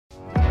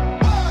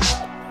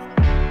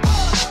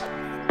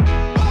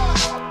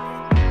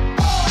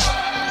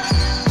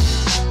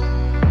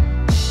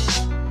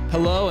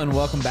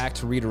Welcome back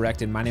to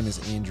Redirected. My name is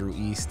Andrew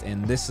East,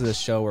 and this is a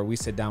show where we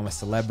sit down with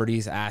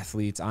celebrities,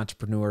 athletes,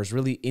 entrepreneurs,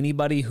 really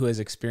anybody who has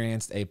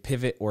experienced a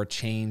pivot or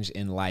change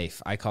in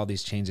life. I call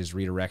these changes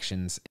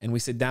redirections, and we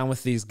sit down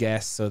with these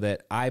guests so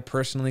that I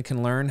personally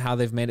can learn how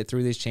they've made it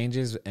through these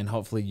changes, and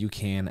hopefully you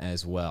can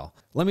as well.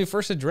 Let me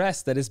first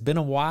address that it's been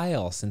a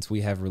while since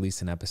we have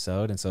released an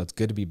episode, and so it's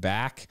good to be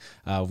back.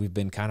 We've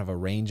been kind of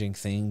arranging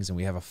things, and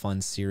we have a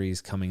fun series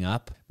coming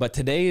up. But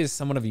today is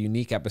somewhat of a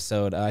unique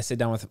episode. I sit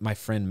down with my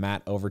friend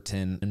Matt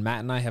Overton, and Matt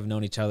and I have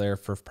known each other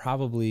for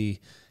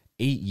probably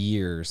 8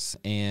 years,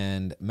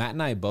 and Matt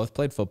and I both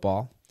played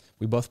football.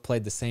 We both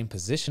played the same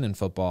position in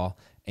football,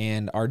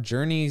 and our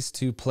journeys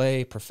to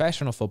play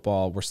professional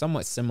football were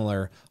somewhat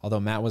similar, although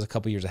Matt was a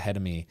couple years ahead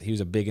of me. He was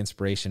a big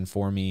inspiration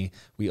for me.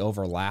 We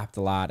overlapped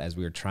a lot as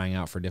we were trying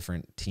out for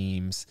different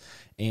teams.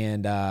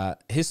 And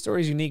his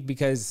story is unique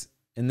because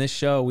in this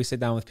show, we sit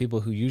down with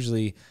people who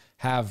usually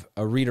have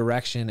a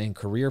redirection and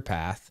career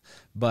path,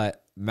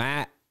 but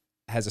Matt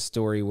has a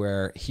story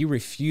where he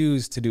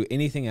refused to do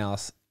anything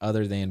else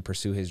other than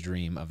pursue his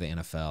dream of the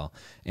NFL.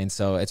 And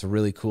so it's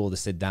really cool to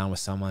sit down with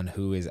someone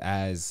who is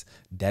as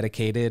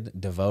dedicated,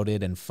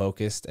 devoted, and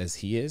focused as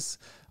he is.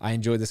 I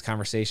enjoyed this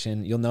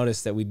conversation. You'll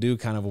notice that we do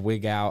kind of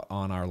wig out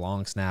on our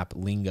long snap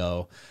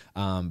lingo,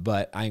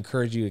 but I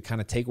encourage you to kind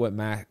of take what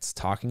Matt's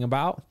talking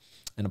about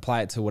and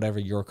apply it to whatever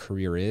your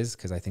career is,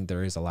 because I think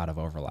there is a lot of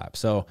overlap.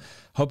 So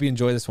hope you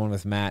enjoy this one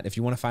with Matt. If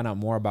you want to find out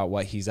more about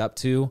what he's up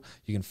to,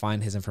 you can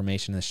find his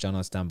information in the show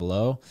notes down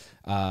below.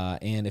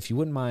 And if you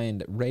wouldn't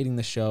mind rating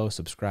the show,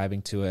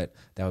 subscribing to it,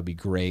 that would be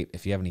great.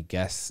 If you have any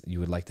guests you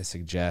would like to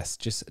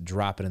suggest, just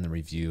drop it in the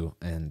review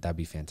and that'd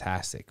be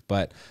fantastic.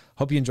 But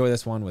hope you enjoy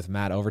this one with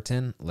Matt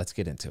Overton. Let's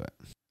get into it.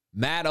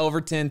 Matt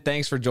Overton,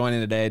 thanks for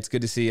joining today. It's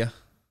good to see you.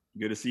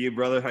 Good to see you,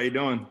 brother. How you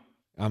doing?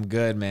 I'm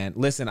good, man.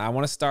 Listen, I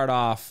want to start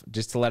off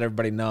just to let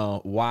everybody know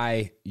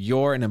why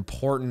you're an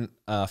important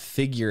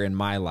figure in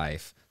my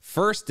life.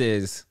 First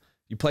is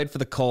you played for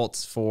the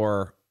Colts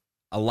for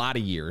a lot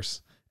of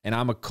years, and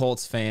I'm a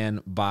Colts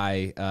fan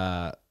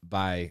by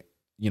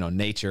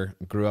nature.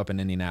 Grew up in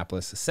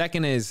Indianapolis.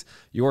 Second is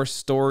your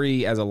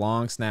story as a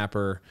long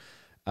snapper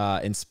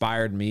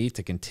inspired me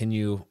to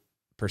continue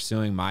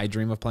pursuing my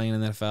dream of playing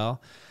in the NFL.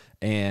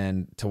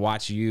 And to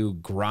watch you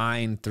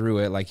grind through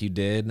it like you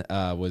did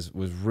was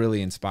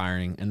really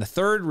inspiring. And the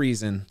third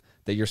reason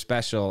that you're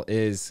special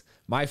is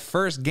my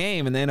first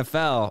game in the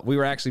NFL, we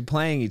were actually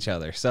playing each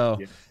other. So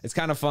yes. It's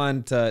kind of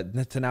fun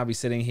to now be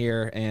sitting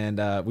here,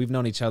 and we've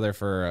known each other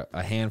for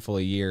a handful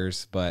of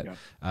years, but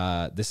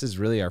this is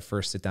really our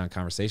first sit-down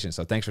conversation.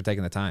 So thanks for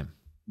taking the time.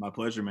 My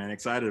pleasure, man.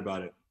 Excited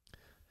about it.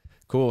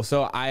 Cool.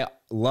 So I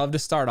love to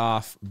start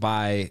off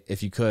by,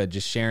 if you could,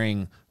 just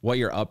sharing what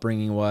your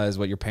upbringing was,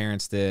 what your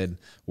parents did,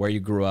 where you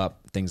grew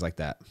up, things like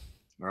that.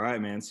 All right,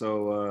 man.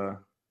 So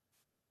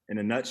in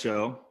a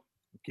nutshell,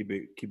 keep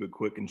it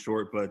quick and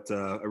short, but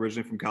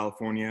originally from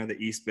California, the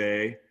East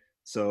Bay.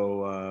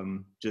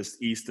 So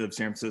just east of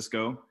San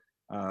Francisco,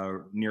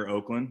 near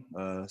Oakland,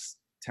 a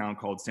town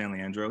called San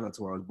Leandro. That's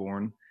where I was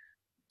born.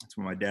 That's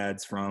where my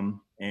dad's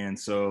from. And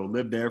so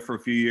lived there for a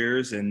few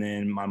years. And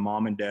then my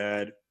mom and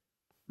dad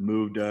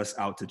moved us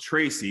out to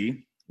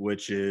Tracy,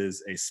 which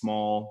is a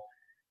small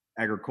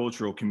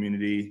agricultural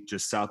community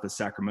just south of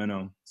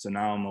Sacramento. So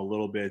now I'm a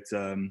little bit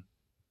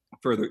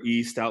further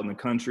east out in the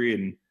country,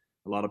 and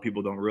a lot of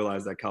people don't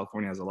realize that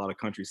California has a lot of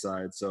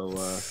countryside. So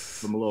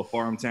from a little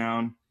farm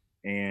town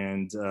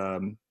and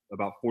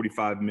about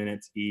 45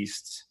 minutes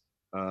east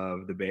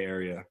of the Bay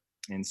Area.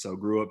 And so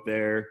grew up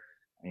there,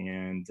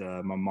 and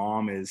my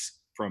mom is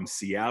from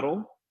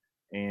Seattle.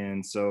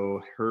 And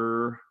so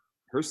her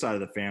side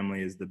of the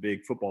family is the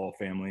big football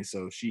family.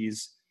 So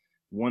she's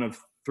one of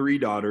 3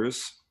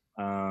 daughters,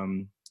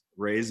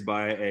 raised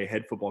by a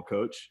head football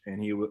coach.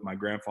 And my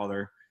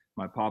grandfather,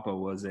 my papa,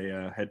 was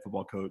a head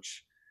football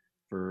coach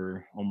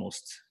for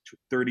almost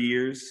 30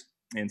 years.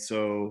 And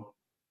so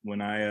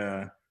when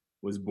I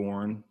was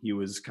born, he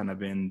was kind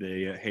of in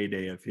the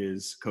heyday of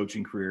his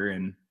coaching career,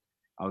 and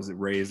I was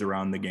raised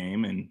around the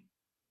game. And,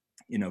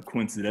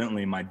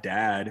 coincidentally, my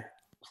dad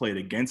played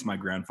against my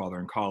grandfather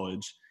in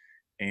college.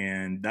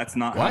 And that's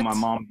not how my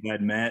mom and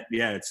dad met.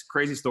 Yeah, it's a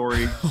crazy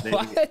story.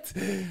 What?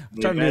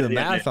 I'm trying to do the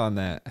math on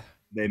that.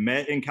 They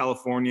met in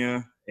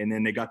California, and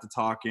then they got to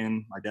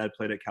talking. My dad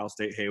played at Cal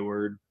State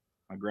Hayward.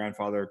 My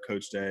grandfather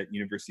coached at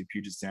University of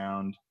Puget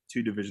Sound,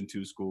 2 Division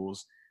II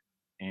schools.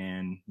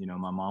 And,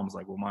 my mom was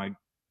like, well, my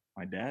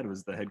dad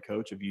was the head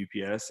coach of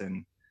UPS.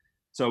 And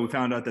so we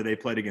found out that they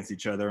played against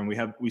each other. And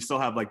we still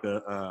have like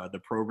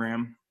the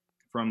program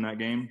from that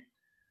game.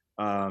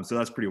 So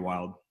that's pretty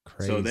wild.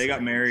 Crazy. So they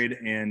got married,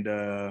 and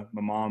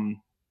my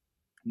mom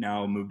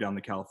now moved down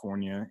to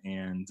California.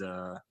 And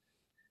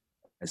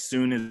as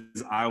soon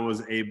as I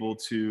was able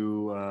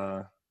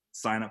to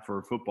sign up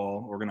for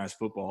football, organized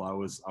football, I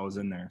was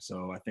in there.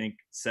 So I think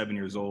 7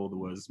 years old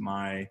was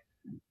my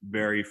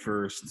very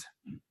first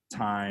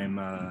time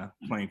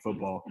playing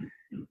football.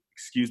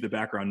 Excuse the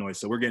background noise.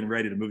 So we're getting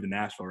ready to move to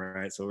Nashville,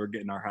 right? So we're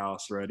getting our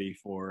house ready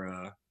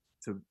for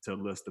to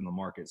list in the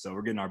market. So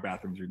we're getting our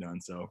bathrooms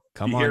redone. So if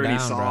Come you on hear any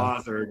down, bro.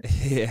 saws or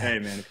Yeah. hey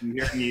man, if you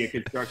hear any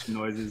construction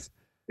noises,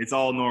 it's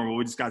all normal.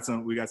 We got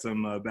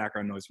some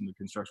background noise from the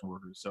construction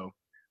workers. So,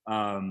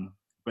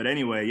 but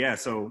anyway, yeah.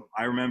 So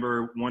I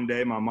remember one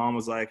day my mom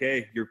was like,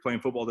 "Hey, you're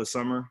playing football this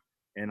summer,"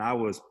 and I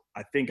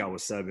think I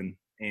was 7,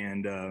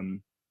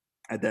 and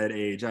at that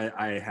age,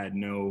 I had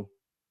no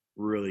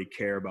really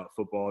care about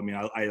football. I mean,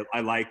 I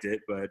liked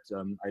it, but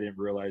I didn't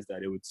realize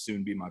that it would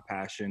soon be my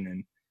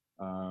passion.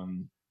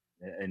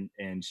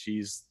 And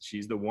she's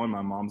the one.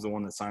 My mom's the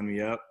one that signed me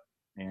up,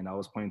 and I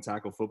was playing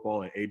tackle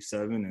football at age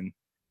 7,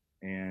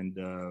 and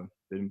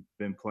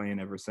been playing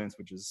ever since,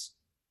 which is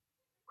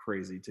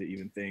crazy to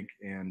even think.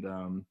 And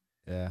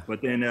Yeah.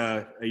 but then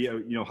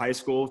high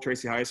school,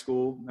 Tracy High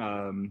School.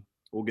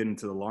 We'll get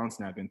into the long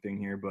snapping thing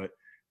here, but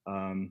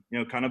kind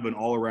of an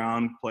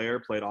all-around player.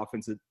 Played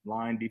offensive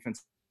line,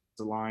 defensive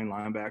line,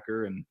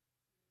 linebacker,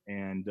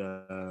 and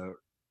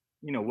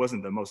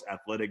wasn't the most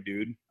athletic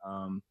dude,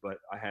 but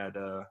I had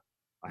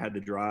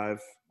the drive,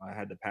 I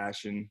had the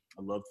passion.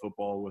 I loved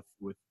football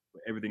with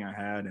everything I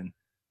had, and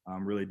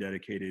really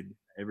dedicated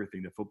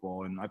everything to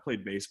football. And I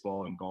played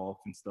baseball and golf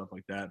and stuff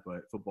like that,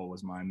 but football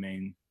was my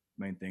main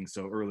thing.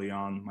 So early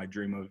on, my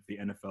dream of the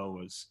NFL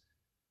was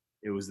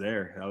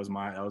there. That was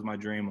my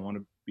dream. I wanted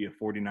to be a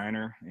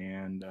 49er,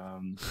 and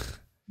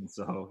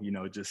so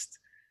just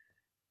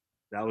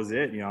that was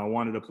it. I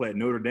wanted to play at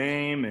Notre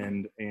Dame,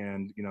 and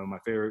my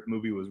favorite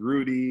movie was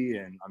Rudy,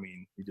 and I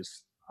mean,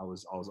 I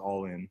was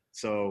all in.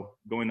 So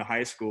going to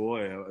high school,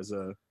 I was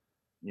a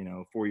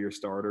 4-year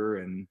starter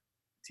and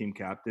team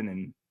captain,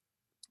 and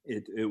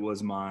it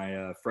was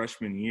my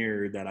freshman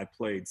year that I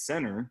played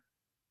center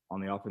on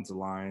the offensive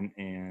line,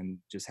 and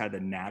just had the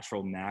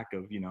natural knack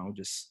of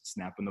just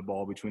snapping the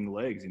ball between the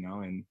legs, and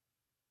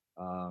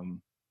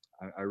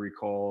I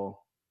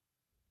recall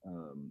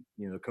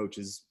the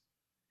coaches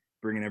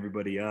bringing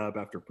everybody up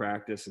after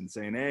practice and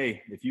saying,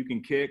 "Hey, if you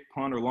can kick,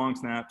 punt, or long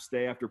snap,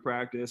 stay after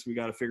practice. We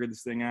got to figure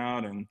this thing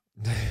out." And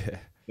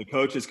the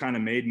coaches kind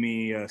of made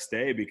me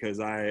stay because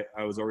I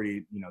was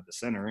already the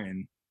center,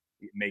 and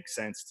it makes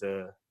sense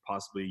to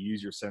possibly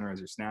use your center as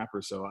your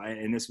snapper. So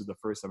and this was the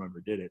first time I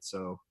ever did it.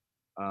 So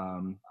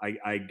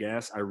I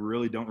guess I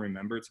really don't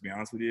remember, to be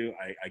honest with you.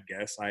 I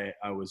guess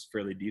I was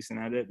fairly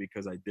decent at it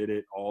because I did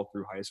it all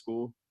through high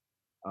school.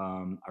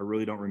 I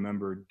really don't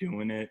remember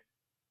doing it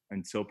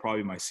until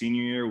probably my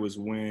senior year, was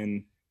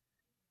when,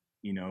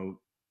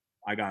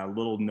 I got a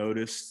little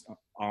notice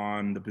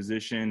on the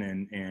position.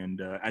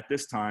 And at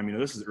this time,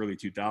 this is early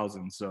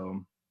 2000s.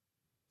 So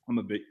I'm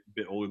a bit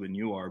older than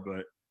you are,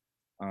 but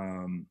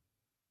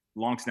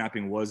long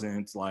snapping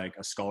wasn't like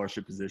a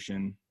scholarship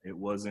position. It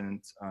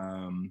wasn't,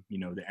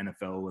 the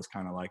NFL was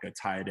kind of like a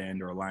tight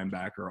end or a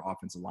linebacker or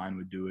offensive line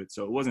would do it.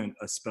 So it wasn't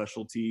a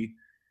specialty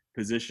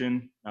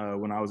position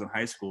when I was in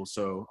high school.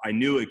 So I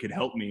knew it could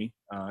help me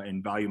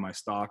and value my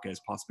stock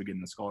as possibly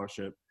getting a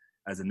scholarship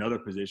as another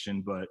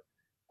position. But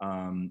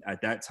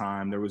at that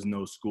time, there was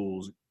no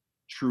schools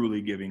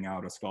truly giving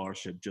out a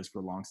scholarship just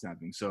for long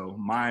snapping. So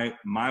my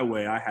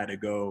way, I had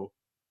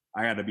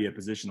to be a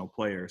positional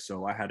player.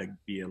 So I had to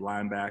be a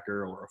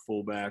linebacker or a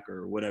fullback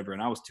or whatever.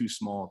 And I was too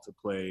small to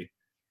play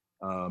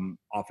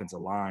offensive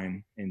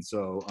line. And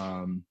so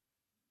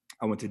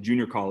I went to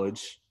junior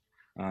college,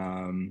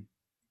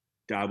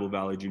 Diablo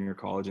Valley Junior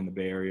College in the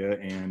Bay Area.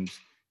 And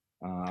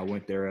I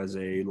went there as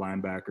a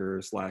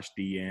linebacker /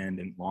 D end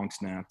and long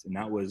snapped. And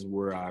that was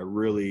where I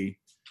really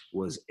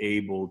was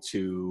able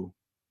to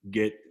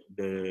get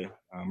the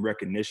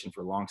recognition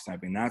for long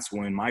snapping. That's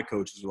when my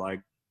coaches were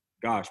like,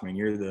 "Gosh, man,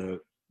 you're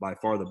by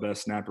far the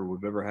best snapper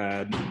we've ever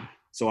had."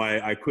 So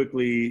I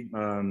quickly,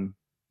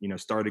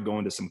 started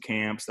going to some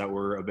camps that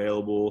were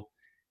available.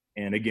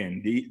 And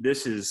again,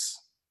 this is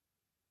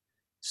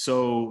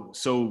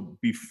so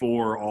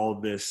before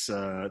all this,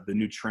 the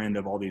new trend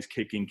of all these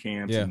kicking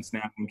camps and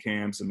snapping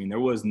camps. I mean, there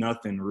was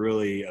nothing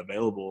really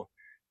available.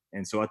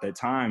 And so at that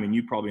time, and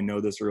you probably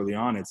know this early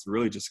on, it's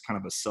really just kind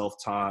of a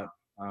self-taught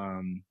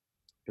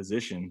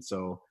position.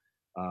 So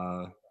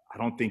I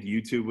don't think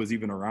YouTube was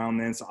even around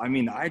then. So, I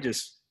mean, I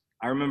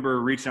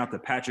remember reaching out to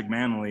Patrick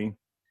Manley,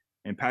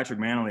 and Patrick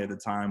Manley at the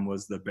time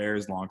was the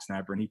Bears long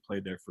snapper, and he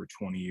played there for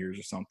 20 years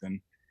or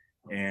something.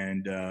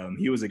 And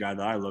he was a guy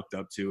that I looked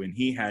up to, and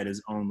he had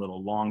his own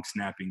little long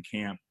snapping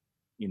camp,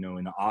 in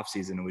the off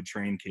season, and would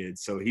train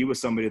kids. So he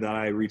was somebody that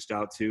I reached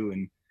out to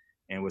and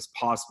was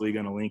possibly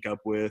going to link up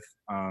with.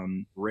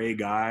 Ray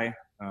Guy,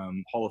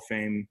 Hall of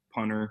Fame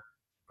punter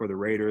for the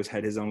Raiders,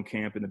 had his own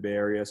camp in the Bay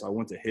Area. So I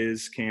went to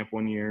his camp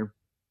one year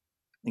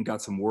and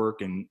got some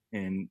work and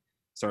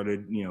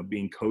started,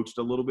 being coached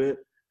a little bit.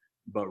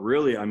 But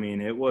really, I mean,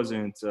 it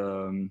wasn't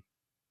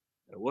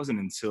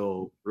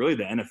until really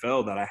the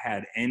NFL that I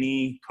had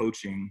any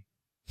coaching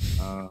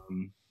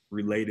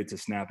related to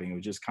snapping. It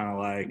was just kind of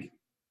like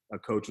a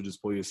coach would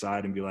just pull you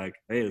aside and be like,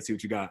 "Hey, let's see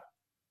what you got."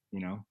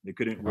 They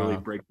couldn't really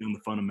break down the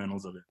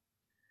fundamentals of it.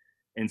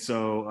 And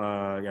so,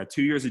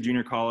 2 years of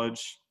junior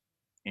college.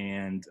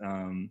 And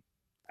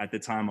at the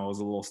time I was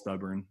a little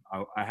stubborn.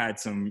 I had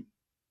some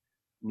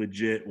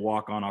legit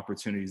walk-on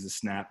opportunities to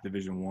snap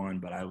Division I,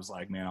 but I was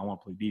like, man, I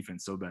want to play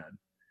defense so bad.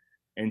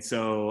 And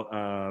so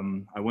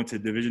I went to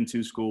Division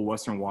II school,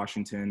 Western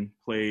Washington,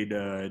 played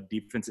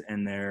defensive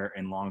end there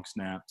and long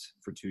snapped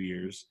for 2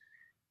 years.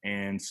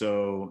 And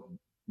so,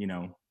 you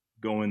know,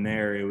 going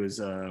there, it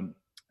was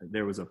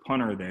there was a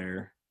punter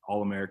there,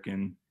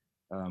 All-American,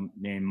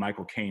 named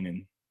Michael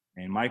Kanan.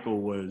 And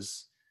Michael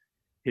was,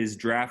 his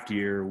draft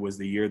year was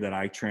the year that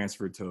I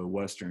transferred to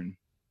Western.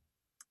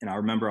 And I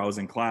remember I was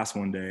in class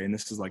one day, and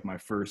this is like my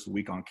first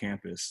week on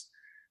campus.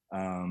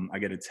 I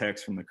get a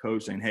text from the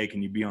coach saying, hey,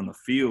 can you be on the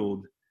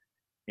field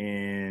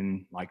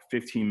in like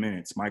 15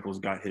 minutes? Michael's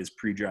got his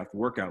pre-draft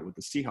workout with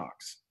the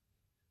Seahawks.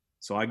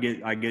 So I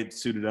get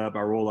suited up,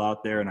 I roll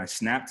out there, and I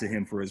snap to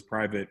him for his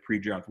private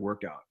pre-draft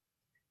workout.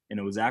 And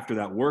it was after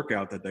that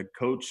workout that the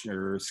coach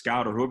or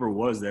scout or whoever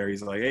was there,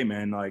 he's like, hey,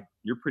 man, like,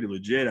 you're pretty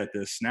legit at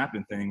this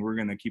snapping thing. We're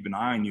going to keep an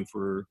eye on you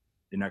for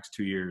the next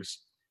 2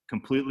 years.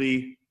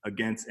 Completely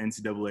against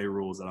NCAA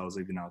rules that I was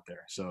leaving out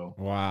there. So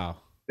wow.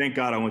 Thank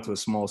God I went to a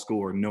small school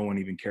where no one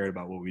even cared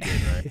about what we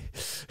did, right?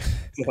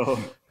 So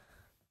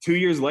 2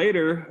 years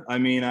later, I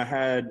mean,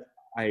 I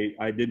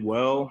did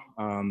well.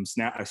 I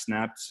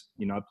snapped,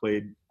 you know,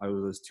 I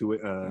was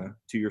a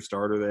two-year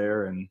starter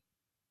there, and,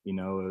 you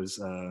know, it was,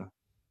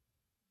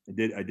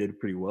 I did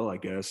pretty well, I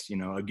guess. You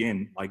know,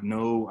 again, like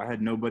I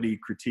had nobody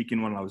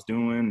critiquing what I was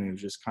doing. It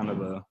was just kind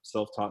of a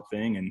self-taught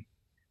thing.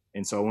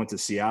 And so I went to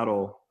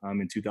Seattle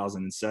in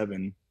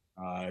 2007.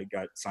 I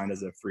got signed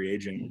as a free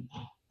agent,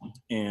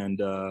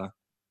 and I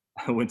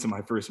went to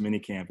my first mini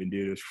camp, and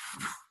dude,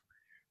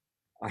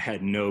 I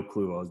had no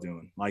clue what I was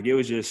doing. Like, it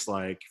was just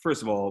like,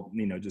 first of all,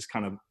 you know, just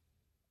kind of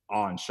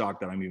awe and shock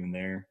that I'm even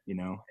there, you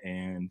know,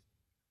 and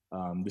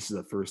this is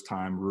the first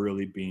time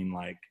really being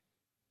like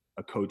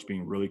a coach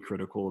being really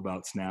critical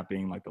about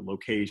snapping, like the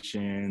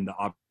location, the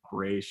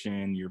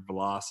operation, your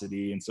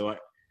velocity. And so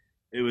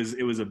it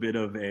was a bit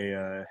of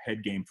a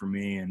head game for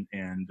me,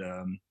 and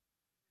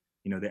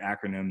you know, the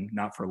acronym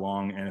not for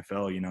long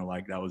NFL, you know,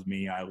 like that was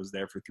me. I was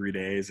there for 3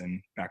 days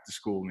and back to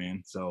school,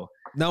 man. So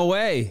no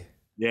way.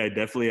 Yeah,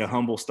 definitely a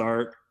humble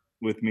start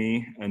with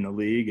me in the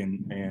league.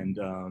 And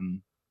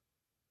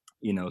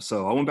you know,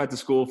 so I went back to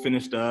school,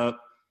 finished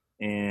up,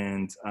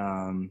 and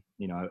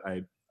you know,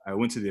 I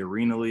went to the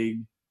Arena League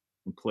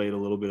and played a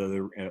little bit of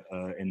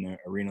in the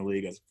Arena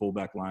League as a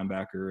fullback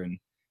linebacker, and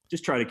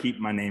just try to keep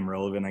my name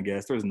relevant, I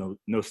guess. There was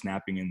no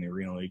snapping in the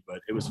Arena League,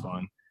 but it was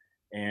fun.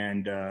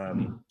 And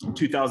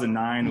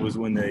 2009 was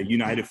when the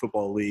United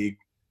Football League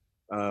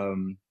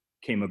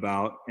came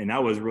about, and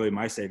that was really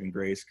my saving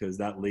grace, because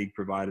that league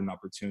provided an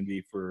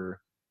opportunity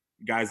for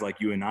guys like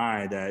you and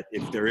I that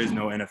if there is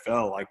no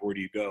NFL, like, where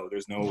do you go?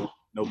 There's no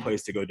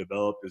place to go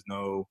develop. There's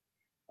no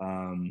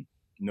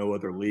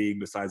other league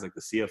besides like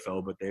the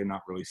CFL, but they're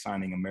not really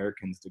signing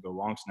Americans to go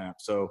long snap.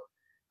 So,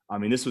 I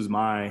mean, this was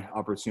my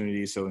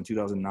opportunity. So in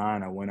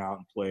 2009, I went out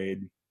and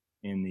played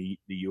in the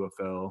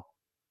UFL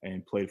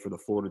and played for the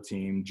Florida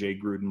team. Jay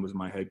Gruden was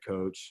my head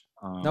coach.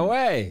 No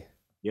way.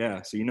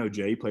 Yeah. So, you know,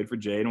 Jay played for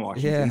Jay in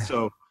Washington. Yeah.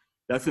 So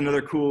that's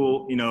another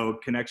cool, you know,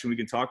 connection we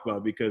can talk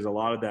about, because a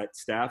lot of that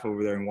staff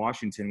over there in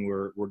Washington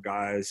were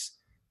guys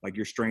like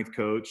your strength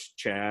coach,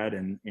 Chad,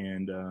 and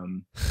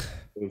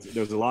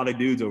there's a lot of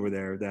dudes over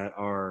there that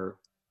are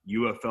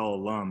UFL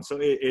alums. So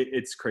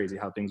it's crazy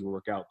how things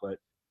work out. But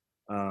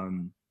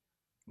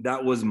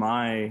that was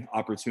my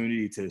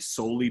opportunity to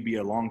solely be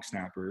a long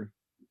snapper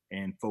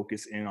and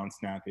focus in on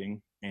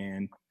snapping.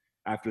 And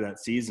after that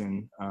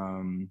season,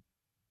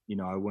 you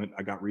know,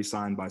 I got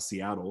re-signed by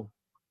Seattle.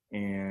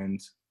 And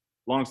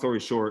long story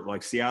short,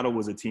 like, Seattle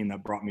was a team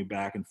that brought me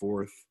back and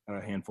forth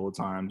a handful of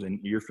times, and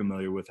you're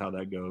familiar with how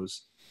that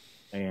goes.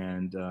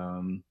 And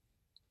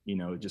you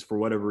know, just for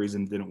whatever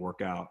reason, didn't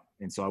work out.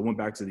 And so I went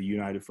back to the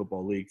United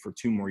Football League for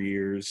 2 more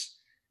years.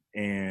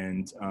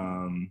 And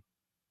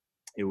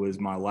it was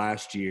my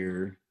last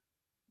year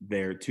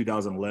there.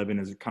 2011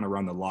 is kind of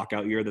around the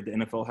lockout year that the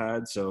NFL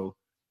had. So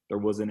there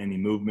wasn't any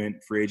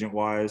movement free agent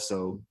wise.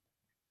 So,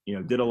 you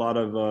know, did a lot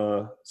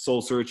of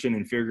soul searching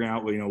and figuring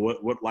out, you know,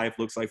 what life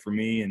looks like for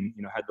me. And,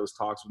 you know, had those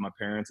talks with my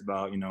parents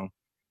about, you know,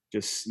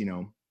 just, you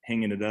know,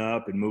 hanging it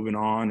up and moving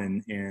on,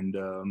 and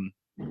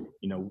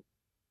you know,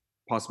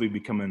 possibly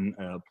becoming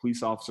a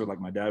police officer like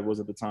my dad was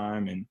at the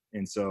time.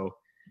 And so,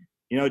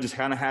 you know, just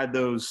kind of had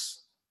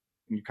those,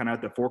 you kind of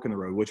at the fork in the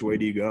road, which way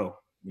do you go,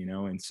 you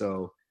know? And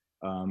so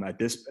at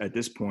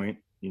this point,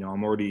 you know,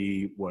 I'm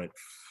already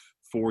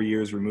 4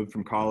 years removed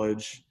from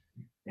college,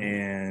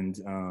 and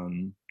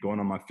going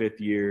on my 5th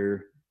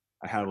year.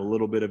 I have a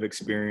little bit of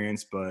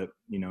experience, but,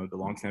 you know, the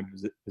long snap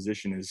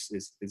position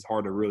is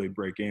hard to really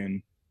break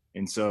in.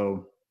 And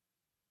so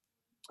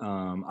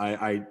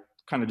I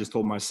kind of just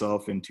told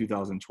myself in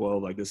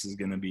 2012, like, this is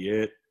going to be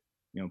it,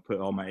 you know, put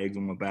all my eggs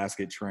in one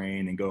basket,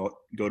 train, and go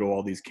to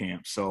all these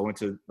camps. So I went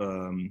to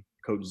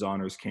Coach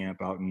Zahner's camp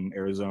out in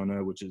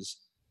Arizona, which has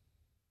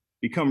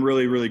become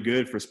really, really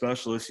good for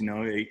specialists. You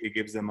know, it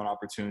gives them an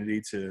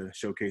opportunity to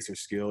showcase their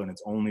skill, and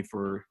it's only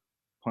for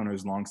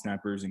punters, long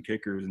snappers, and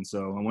kickers. And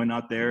so I went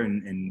out there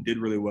and did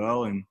really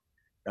well. And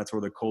that's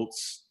where the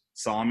Colts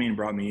saw me and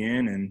brought me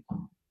in, and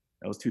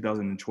that was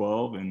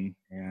 2012, and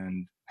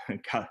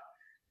got,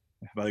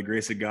 by the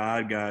grace of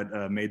God,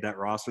 made that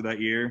roster that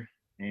year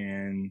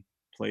and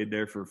played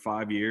there for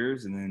 5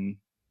 years, and then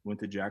went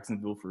to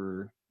Jacksonville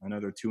for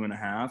another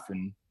 2.5,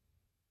 and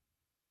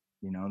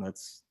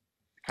that's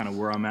kind of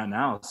where I'm at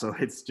now. So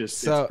it's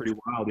So pretty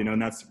wild,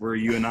 and that's where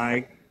you and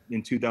I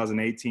in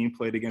 2018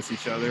 played against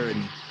each other,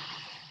 and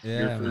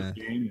your yeah, first man.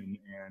 game,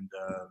 and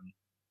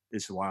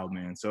it's wild,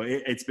 man. So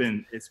it's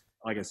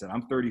like I said,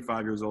 I'm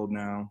 35 years old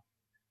now.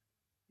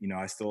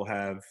 I still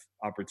have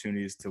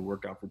opportunities to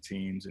work out for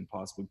teams and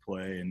possibly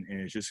play, and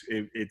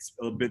it's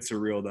a bit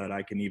surreal that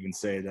I can even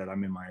say that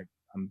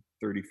I'm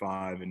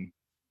 35 and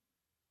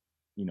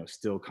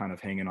still kind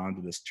of hanging on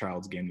to this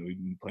child's game that we've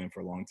been playing for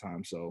a long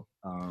time. So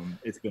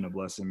it's been a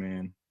blessing,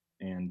 man.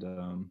 And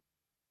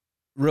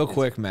Real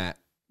quick, Matt,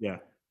 yeah,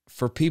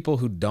 for people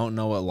who don't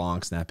know what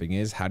long snapping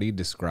is, how do you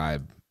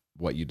describe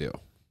what you do?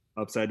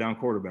 upside down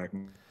quarterback,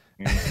 man.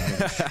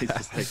 It's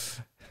just like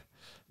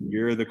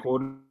you're the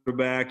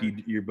quarterback,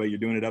 but you're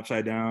doing it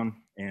upside down,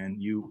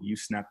 and you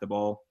snap the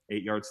ball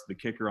 8 yards to the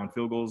kicker on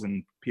field goals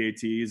and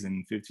PATs,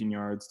 and 15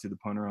 yards to the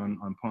punter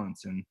on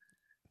punts.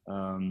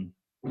 And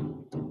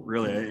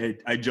really,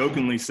 I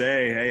jokingly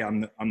say, hey,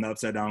 I'm the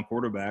upside down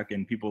quarterback,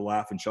 and people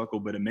laugh and chuckle,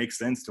 but it makes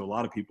sense to a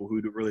lot of people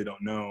who really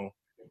don't know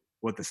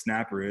what the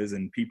snapper is,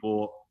 and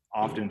people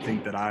often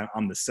think that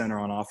I'm the center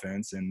on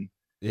offense, and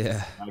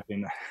Yeah.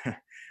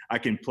 I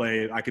can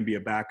be a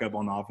backup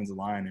on the offensive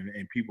line,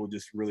 and people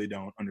just really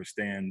don't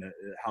understand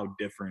how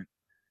different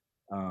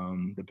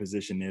the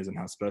position is and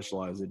how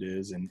specialized it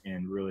is,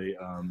 and really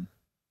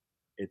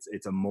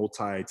it's a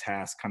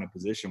multitask kind of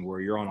position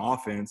where you're on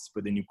offense,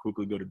 but then you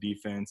quickly go to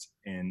defense,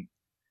 and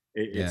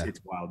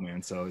it's wild,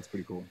 man. So it's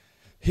pretty cool.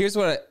 Here's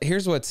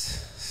what's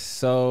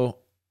so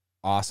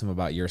awesome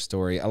about your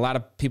story. A lot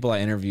of people I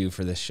interview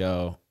for this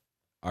show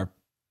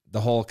the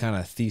whole kind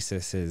of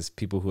thesis is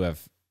people who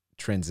have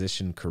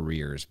transitioned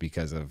careers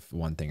because of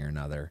one thing or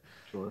another.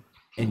 Sure.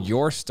 And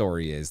your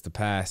story is the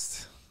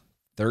past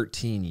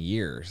 13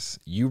 years,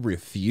 you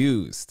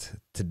refused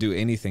to do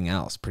anything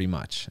else pretty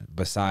much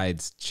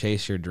besides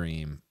chase your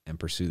dream and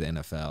pursue the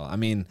NFL. I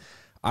mean,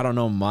 I don't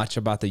know much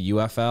about the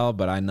UFL,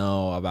 but I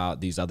know about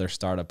these other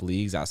startup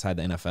leagues outside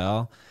the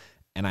NFL.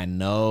 And I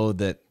know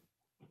that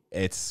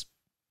it's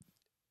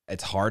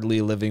hardly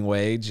a living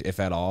wage, if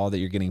at all, that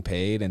you're getting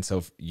paid. And so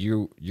if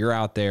you're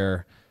out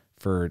there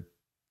for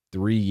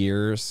 3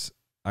 years,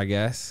 I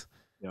guess,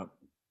 Yep,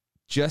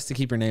 just to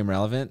keep your name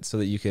relevant so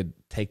that you could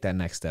take that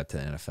next step to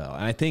the NFL.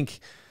 And I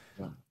think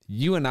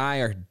you and I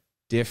are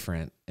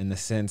different in the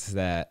sense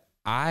that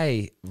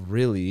I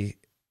really,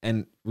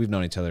 and we've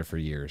known each other for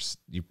years,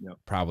 you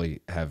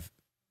probably have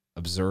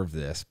observed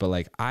this, but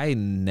like I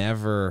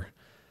never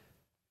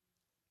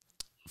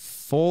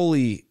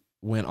fully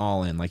went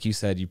all in. Like you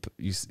said,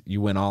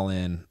 you went all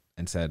in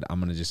and said,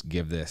 I'm going to just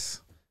give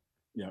this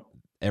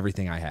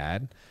everything I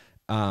had.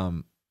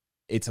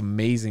 It's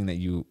amazing that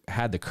you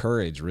had the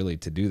courage really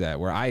to do that,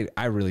 where I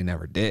really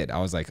never did. I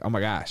was like, oh my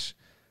gosh,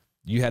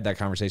 you had that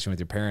conversation with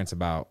your parents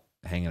about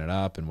hanging it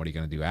up and what are you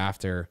going to do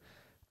after?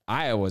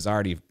 I was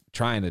already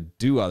trying to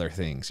do other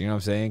things, you know what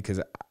I'm saying?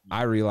 Because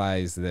I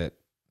realized that,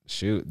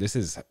 shoot, this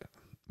is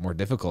more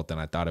difficult than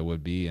I thought it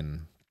would be,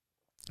 and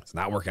it's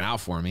not working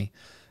out for me.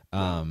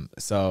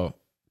 So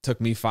it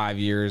took me 5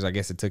 years. I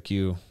guess it took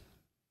you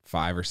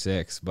 5 or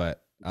 6,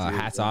 but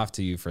hats off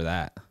to you for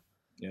that.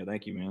 Yeah,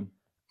 thank you, man.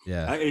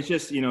 Yeah. It's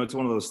just, it's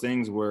one of those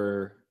things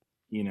where,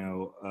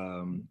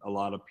 a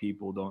lot of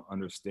people don't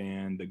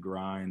understand the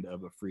grind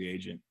of a free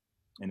agent.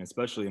 And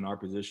especially in our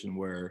position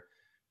where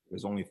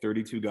there's only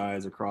 32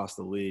 guys across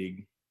the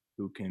league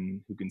who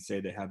can say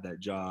they have that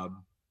job.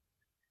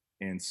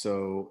 And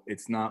so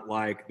it's not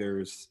like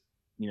there's,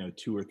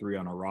 2 or 3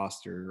 on a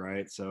roster,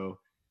 right? So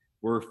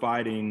we're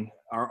fighting,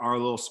 our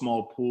little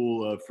small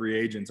pool of free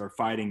agents are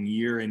fighting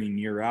year in and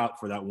year out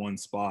for that one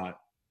spot.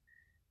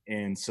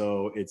 And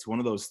so it's one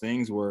of those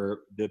things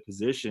where the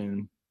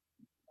position,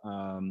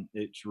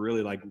 it's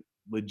really like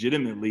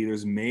legitimately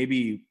there's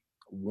maybe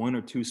 1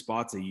 or 2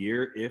 spots a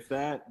year, if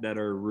that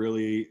are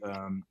really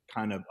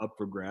kind of up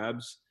for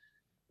grabs.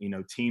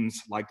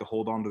 Teams like to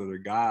hold on to their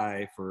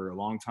guy for a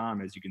long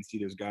time. As you can see,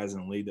 there's guys in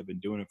the league that have been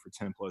doing it for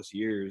 10 plus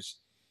years.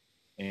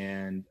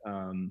 And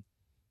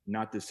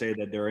not to say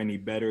that they're any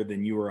better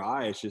than you or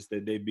I, it's just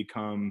that they've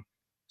become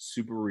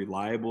super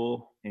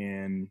reliable,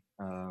 and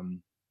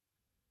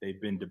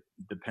they've been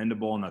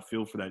dependable on the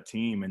field for that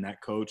team, and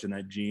that coach and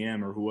that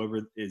GM or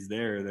whoever is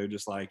there, they're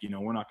just like,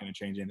 we're not going to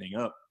change anything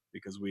up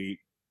because we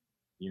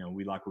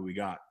like what we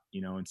got,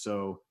 and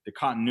so the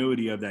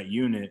continuity of that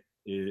unit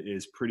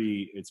is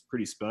pretty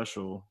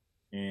special,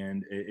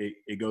 and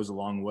it goes a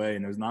long way.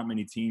 And there's not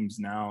many teams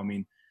now. I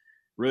mean,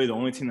 really the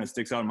only team that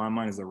sticks out in my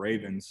mind is the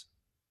Ravens.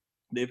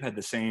 They've had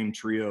the same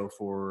trio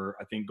for,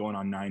 I think, going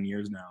on 9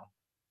 years now.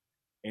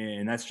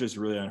 And that's just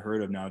really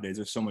unheard of nowadays.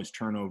 There's so much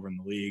turnover in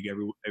the league.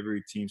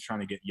 Every team's trying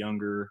to get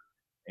younger.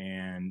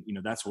 And,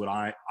 that's what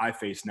I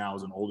face now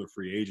as an older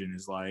free agent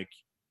is like,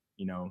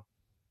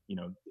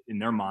 in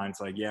their mind,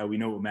 it's like, yeah, we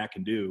know what Matt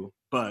can do,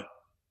 but,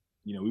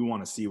 we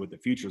want to see what the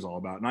future is all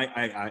about. And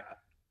I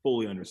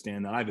fully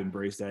understand that. I've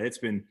embraced that. It's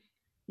been,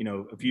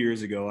 a few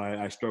years ago,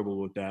 I struggled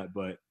with that,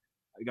 but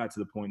I got to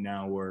the point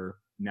now where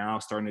now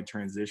starting to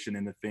transition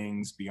into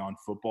things beyond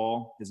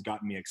football has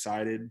gotten me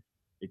excited.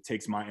 It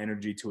takes my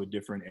energy to a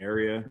different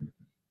area.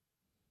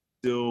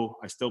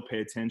 I still pay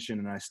attention,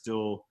 and I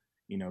still,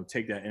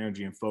 take that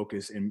energy and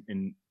focus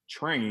and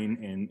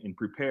train and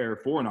prepare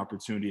for an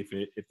opportunity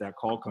if that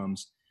call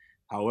comes.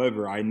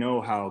 However, I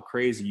know how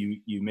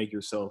crazy you make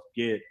yourself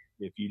get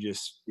if you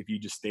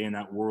just stay in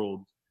that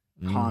world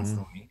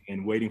constantly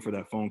and waiting for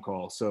that phone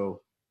call.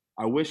 So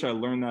I wish I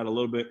learned that a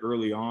little bit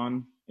early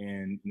on,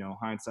 and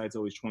hindsight's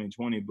always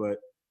 2020. But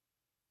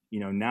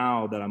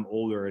now that I'm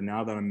older, and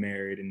now that I'm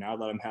married, and now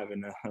that I'm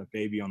having a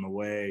baby on the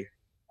way,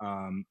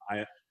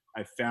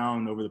 I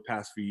found over the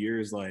past few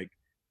years, like,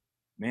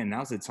 man,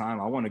 now's the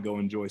time I want to go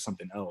enjoy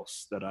something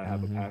else that I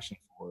have a passion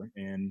for.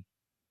 And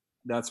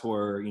that's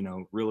where,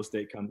 real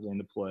estate comes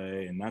into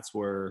play. And that's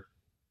where,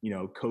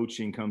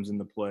 coaching comes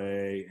into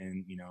play,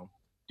 and,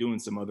 doing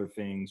some other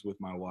things with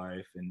my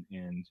wife, and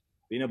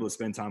being able to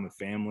spend time with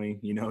family,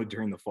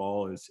 during the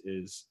fall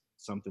is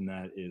something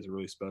that is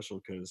really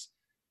special, because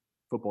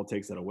football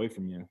takes that away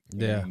from you.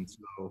 Yeah. And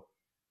so,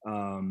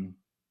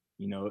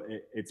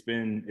 it's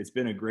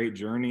been a great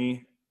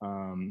journey.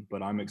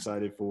 But I'm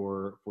excited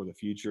for the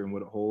future and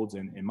what it holds.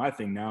 And my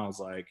thing now is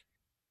like,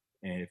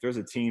 and if there's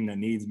a team that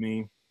needs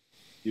me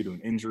due to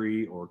an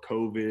injury or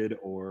COVID,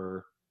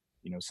 or,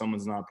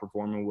 someone's not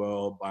performing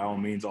well, by all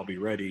means, I'll be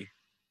ready.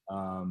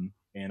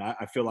 And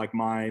I feel like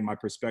my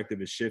perspective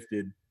has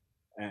shifted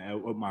at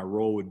what my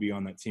role would be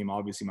on that team.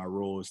 Obviously my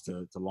role is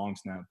to long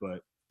snap,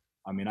 but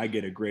I mean, I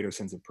get a greater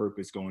sense of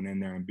purpose going in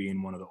there and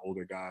being one of the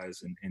older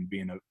guys, and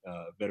being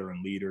a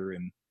veteran leader,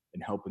 and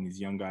helping these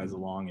young guys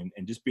along,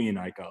 and just being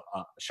like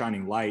a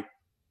shining light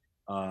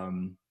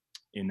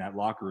in that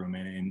locker room.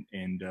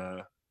 And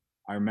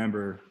I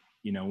remember,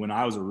 when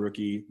I was a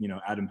rookie,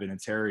 Adam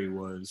Vinatieri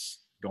was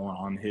going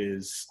on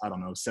his,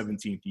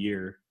 17th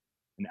year,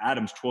 and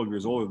Adam's 12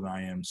 years older than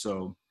I am.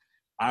 So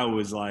I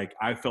was like,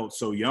 I felt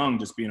so young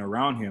just being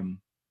around him.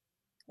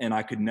 And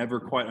I could never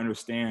quite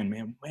understand,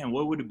 man,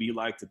 what would it be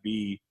like to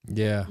be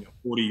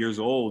 40 years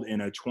old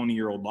in a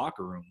 20-year-old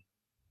locker room?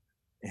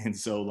 And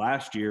so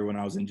last year when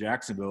I was in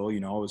Jacksonville,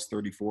 I was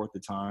 34 at the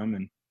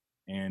time,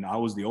 and I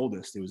was the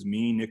oldest. It was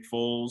me, Nick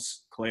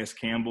Foles, Calais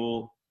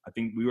Campbell. I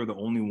think we were the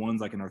only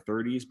ones like in our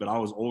 30s, but I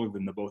was older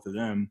than the both of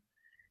them.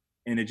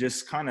 And it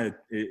just kind of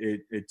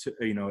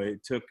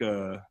took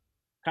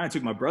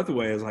my breath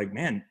away. I was like,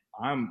 man,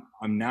 I'm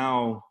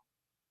now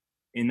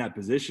in that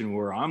position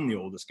where I'm the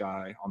oldest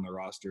guy on the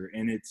roster.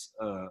 And it's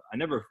I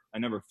never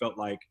felt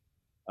like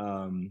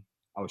I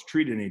was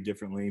treated any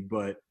differently,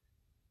 but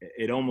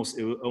it was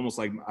almost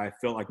like I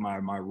felt like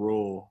my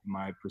role,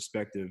 my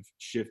perspective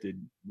shifted.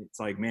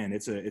 It's like, man,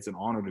 it's an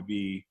honor to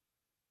be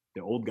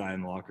the old guy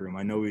in the locker room.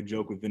 I know we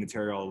joke with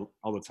Vinatieri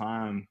all the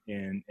time,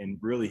 and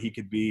really he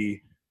could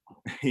be,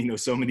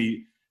 so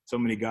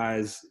many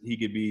guys. He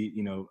could be,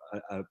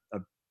 a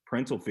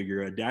parental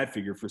figure, a dad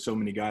figure for so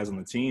many guys on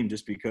the team,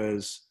 just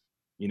because,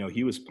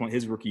 he was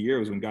his rookie year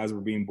was when guys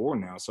were being born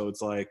now. So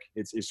it's like,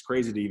 it's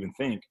crazy to even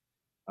think.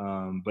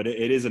 But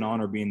it is an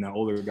honor being the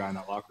older guy in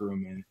that locker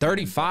room. And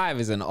 35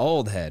 is an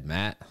old head,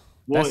 Matt.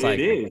 Well, it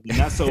is. And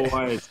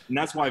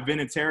that's why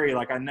Vinatieri,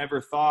 like, I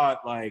never thought,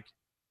 like,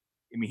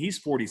 I mean, he's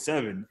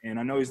 47 and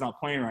I know he's not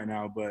playing right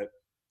now, but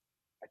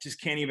I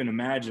just can't even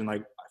imagine,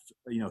 like,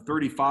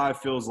 35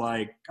 feels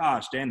like,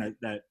 gosh, Dan,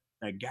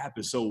 that gap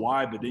is so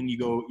wide. But then you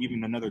go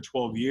even another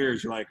 12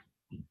 years, you're like,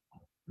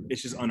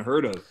 it's just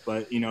unheard of.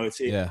 But,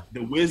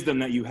 the wisdom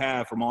that you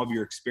have from all of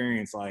your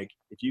experience, like,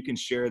 if you can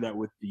share that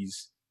with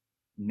these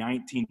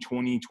 19,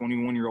 20,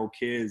 21-year-old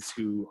kids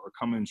who are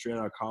coming straight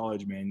out of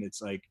college, man,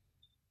 it's like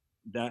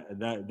that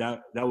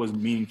was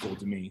meaningful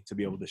to me to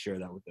be able to share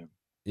that with them.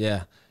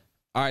 Yeah.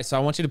 All right. So I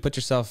want you to put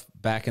yourself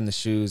back in the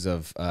shoes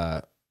of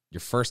your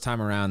first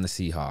time around the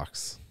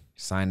Seahawks.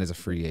 Signed as a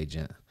free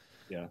agent.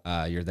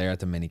 Yeah. You're there at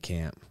the mini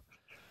camp.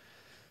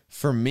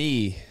 For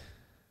me,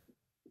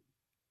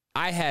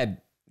 I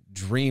had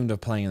dreamed of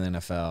playing in the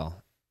NFL.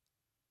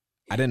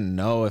 I didn't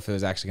know if it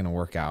was actually going to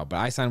work out, but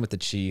I signed with the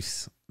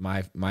Chiefs,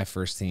 my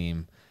first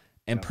team.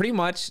 And pretty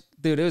much,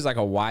 dude, it was like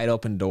a wide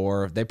open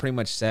door. They pretty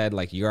much said,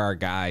 like, you're our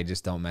guy,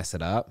 just don't mess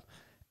it up.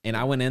 And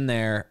I went in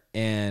there,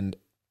 and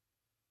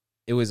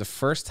it was the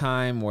first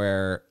time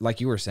where,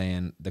 like you were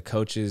saying, the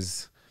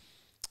coaches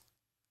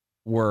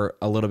were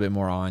a little bit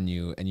more on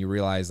you, and you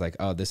realize, like,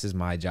 oh, this is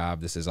my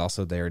job. This is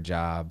also their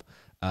job.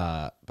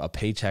 A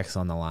paycheck's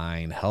on the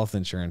line. Health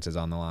insurance is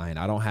on the line.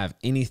 I don't have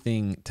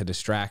anything to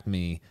distract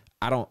me.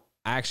 I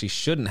actually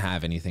shouldn't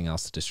have anything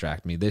else to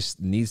distract me. This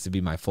needs to be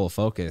my full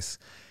focus.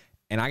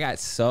 And I got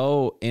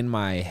so in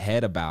my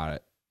head about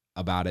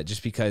it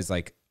just because,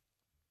 like,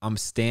 I'm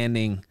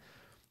standing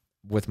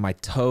with my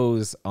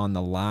toes on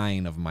the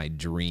line of my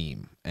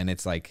dream. And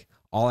it's like,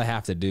 all I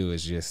have to do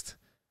is just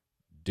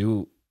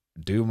do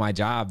my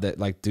job, that,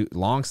 like, do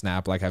long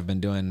snap, like I've been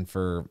doing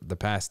for the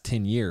past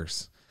 10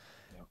 years.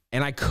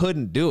 and I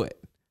couldn't do it.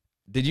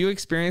 Did you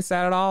experience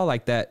that at all?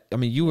 Like that? I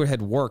mean, you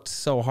had worked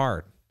so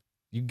hard.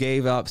 You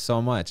gave up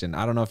so much. And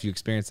I don't know if you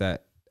experienced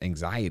that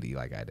anxiety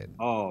like I did.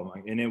 Oh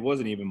my, and it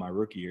wasn't even my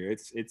rookie year.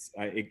 It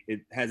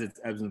has its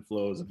ebbs and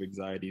flows of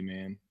anxiety,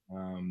 man.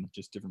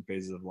 Just different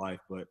phases of life.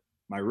 But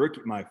my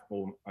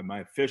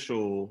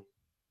official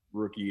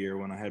rookie year,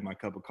 when I had my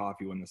cup of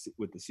coffee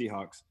with the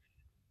Seahawks,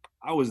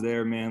 I was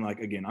there, man. Like,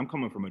 again, I'm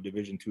coming from a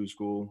Division II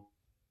school.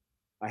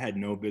 I had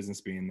no business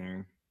being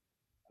there.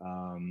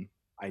 Um,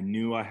 I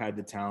knew I had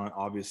the talent.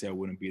 Obviously, I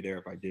wouldn't be there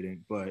if I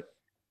didn't. But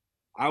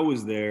I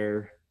was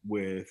there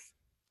with,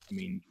 I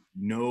mean,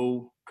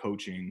 no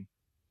coaching.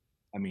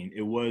 I mean,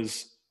 it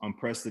was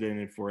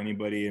unprecedented for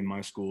anybody in my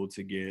school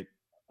to get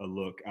a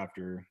look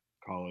after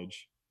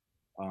college.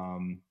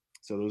 Um,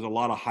 so there was a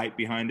lot of hype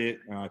behind it.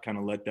 I kind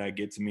of let that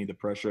get to me, the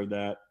pressure of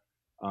that.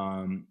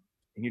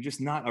 And you're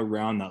just not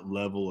around that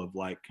level of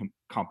like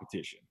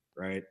competition,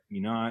 right?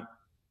 You're not,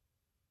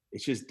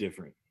 it's just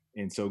different.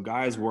 And so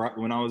guys were,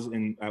 when I was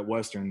at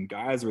Western,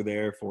 guys were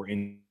there for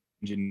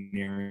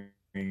engineering,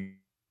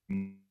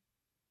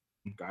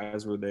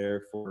 guys were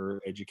there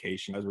for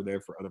education, guys were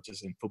there for other,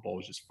 just, and football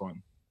was just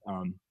fun.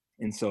 Um,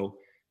 and so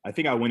I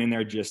think I went in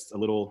there just a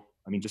little,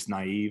 I mean, just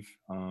naive,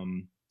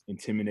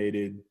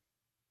 intimidated.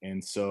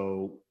 And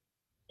so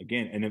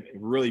again, and it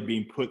really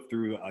being put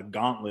through a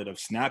gauntlet of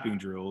snapping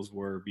drills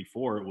where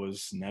before it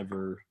was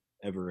never,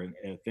 ever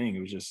a thing. It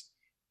was just,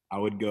 I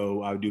would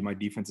do my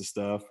defensive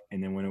stuff.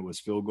 And then when it was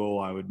field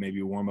goal, I would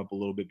maybe warm up a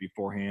little bit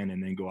beforehand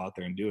and then go out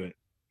there and do it.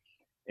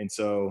 And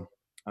so,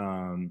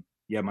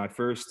 yeah, my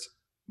first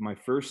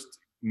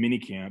mini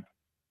camp,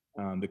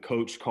 the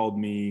coach called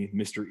me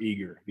Mr.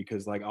 Eager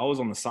because like I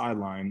was on the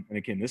sideline. And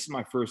again, this is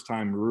my first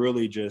time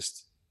really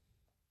just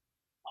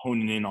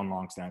honing in on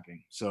long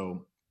snapping.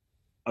 So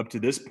up to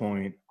this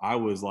point, I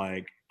was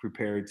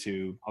prepared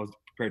to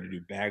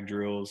do bag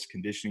drills,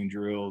 conditioning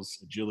drills,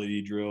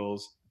 agility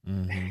drills.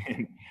 Mm-hmm.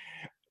 And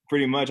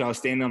pretty much I was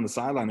standing on the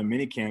sideline of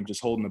minicamp,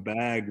 just holding the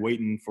bag,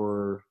 waiting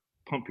for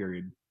pump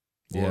period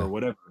or Yeah.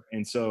 whatever.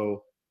 And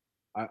so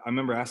I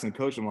remember asking the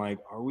coach, I'm like,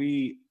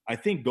 I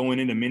think going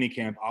into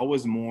minicamp, I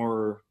was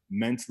more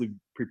mentally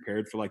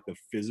prepared for like the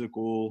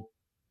physical,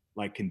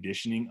 like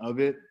conditioning of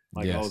it.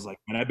 Like I Yes. was like,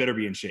 man, I better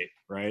be in shape.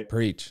 Right.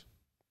 Preach.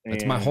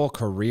 That's my And whole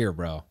career,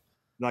 bro.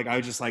 like I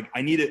was just like,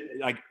 I needed,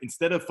 like,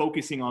 instead of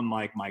focusing on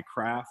like my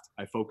craft,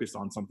 I focused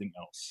on something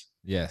else.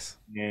 Yes.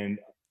 And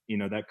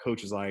that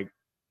coach is like,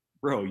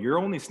 bro, you're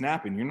only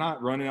snapping, you're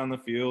not running on the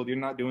field, you're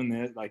not doing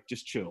this, like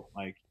just chill.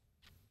 Like,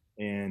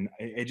 and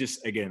it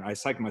just, again, I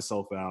psyched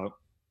myself out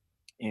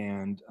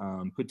and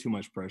put too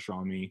much pressure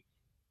on me,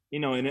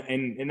 and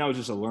that was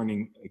just a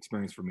learning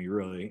experience for me,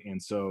 really.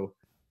 And so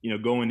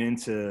going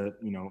into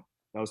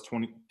that was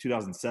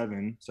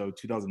 2007, so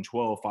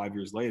 2012, 5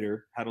 years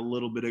later, had a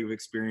little bit of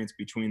experience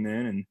between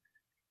then, and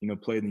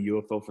played in the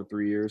UFL for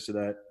 3 years, so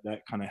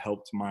that kind of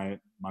helped my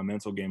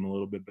mental game a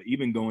little bit. But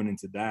even going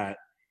into that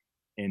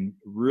and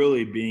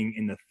really being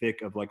in the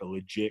thick of like a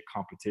legit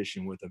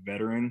competition with a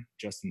veteran,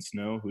 Justin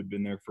Snow, who had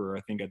been there for,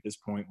 I think at this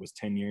point was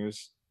 10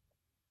 years,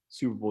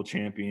 Super Bowl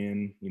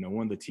champion,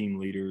 one of the team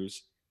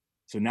leaders.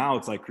 So now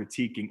it's like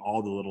critiquing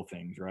all the little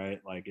things, right?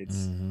 Like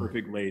it's Mm-hmm.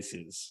 perfect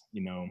laces,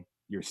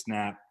 your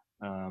snap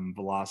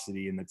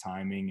velocity and the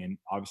timing, and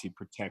obviously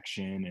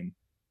protection.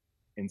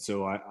 And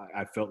so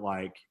I felt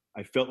like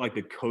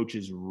the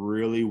coaches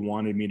really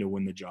wanted me to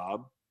win the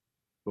job.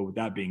 But with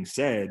that being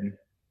said,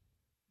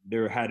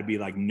 there had to be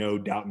like no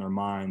doubt in their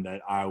mind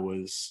that I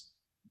was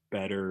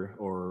better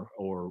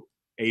or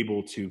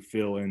able to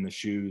fill in the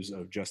shoes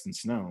of Justin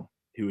Snow,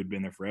 who had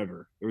been there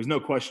forever. There was no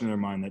question in their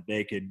mind that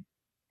they could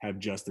have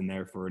Justin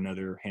there for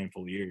another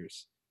handful of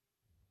years.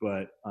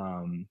 But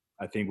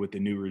I think with the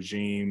new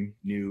regime,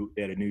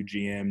 they had a new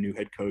GM, new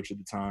head coach at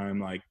the time.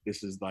 Like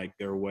this is like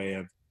their way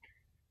of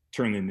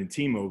turning the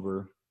team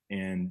over.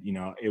 And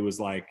it was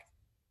like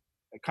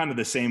kind of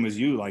the same as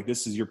you. Like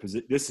this is your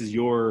position. This is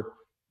your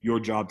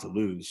job to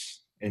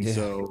lose. And Yeah.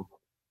 so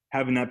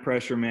having that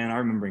pressure, man, I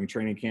remember in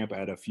training camp, I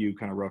had a few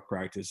kind of rough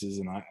practices,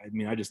 and I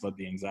mean, I just let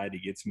the anxiety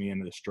get to me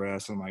and the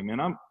stress. I'm like, man,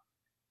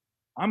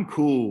 I'm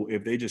cool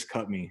if they just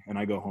cut me and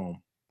I go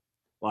home.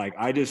 Like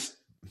I just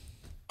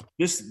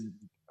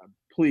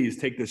please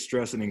take this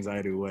stress and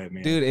anxiety away,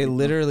 man. Dude, it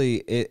literally,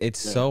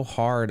 it's Yeah. so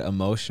hard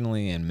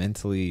emotionally and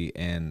mentally,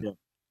 and Yeah.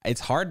 it's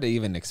hard to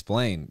even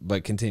explain,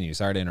 but continue.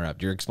 Sorry to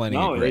interrupt. You're explaining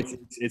it No, great.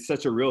 it's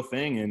such a real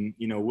thing. And,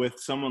 with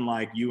someone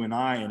like you and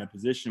I in a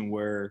position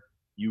where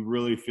you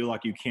really feel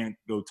like you can't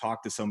go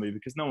talk to somebody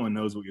because no one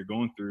knows what you're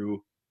going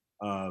through,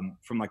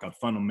 from like a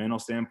fundamental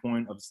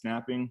standpoint of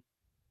snapping.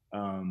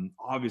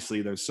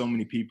 Obviously there's so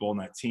many people on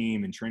that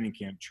team and training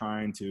camp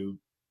trying to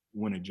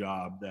win a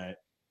job that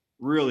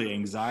really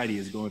anxiety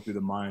is going through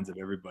the minds of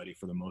everybody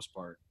for the most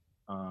part.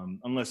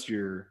 Unless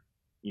you're,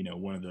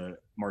 one of the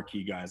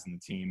marquee guys in the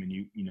team and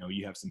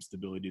you have some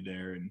stability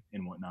there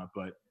and whatnot.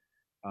 But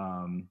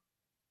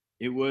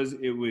it was,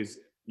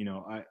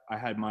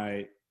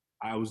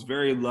 I was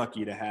very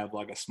lucky to have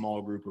like a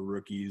small group of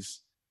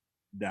rookies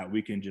that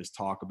we can just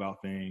talk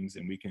about things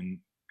and we can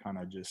kind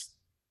of just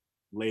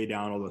lay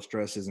down all the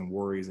stresses and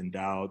worries and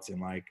doubts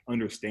and like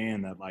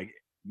understand that like,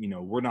 you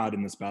know, we're not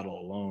in this battle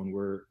alone.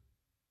 We're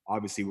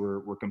obviously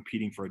we're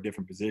competing for a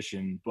different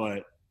position,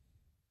 but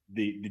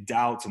the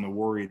doubts and the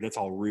worry, that's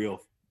all real,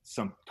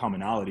 some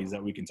commonalities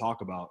that we can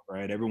talk about,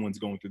 right? Everyone's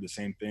going through the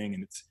same thing,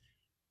 and it's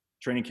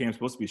training camp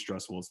supposed to be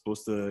stressful. It's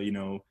supposed to,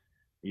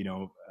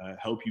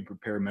 help you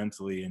prepare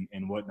mentally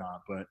and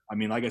whatnot. But I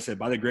mean, like I said,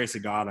 by the grace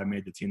of God, I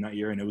made the team that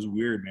year, and it was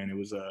weird, man. It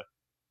was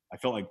I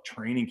felt like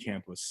training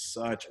camp was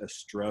such a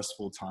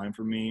stressful time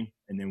for me.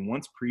 And then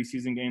once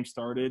preseason games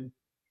started,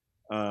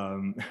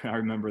 I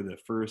remember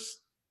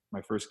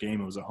my first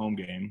game, it was a home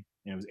game,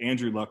 and it was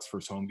Andrew Luck's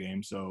first home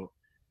game. So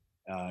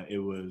it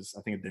was,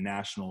 I think, the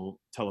national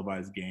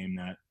televised game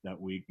that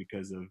week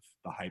because of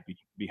the hype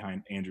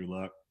behind Andrew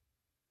Luck.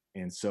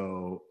 And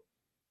so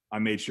I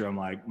made sure, I'm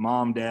like,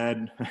 Mom,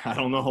 Dad, I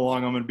don't know how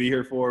long I'm going to be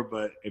here for,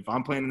 but if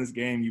I'm playing in this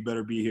game, you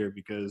better be here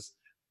because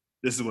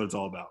this is what it's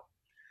all about.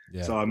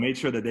 Yeah. So I made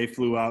sure that they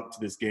flew out to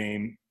this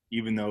game,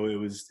 even though it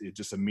was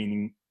just a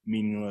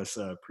meaningless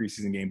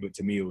preseason game, but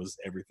to me it was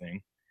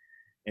everything.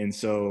 And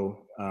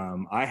so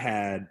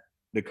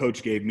the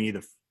coach gave me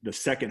the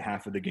second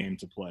half of the game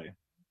to play.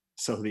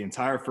 So the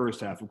entire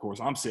first half, of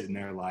course, I'm sitting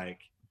there like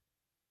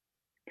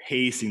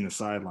pacing the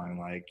sideline,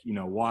 like, you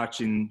know,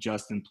 watching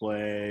Justin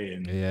play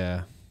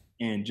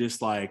and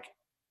just like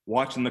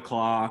watching the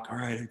clock. All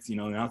right, it's, you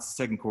know, now it's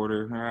the second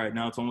quarter. All right,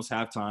 now it's almost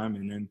halftime.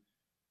 And then,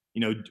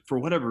 you know, for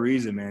whatever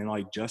reason, man,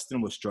 like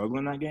Justin was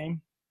struggling that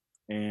game,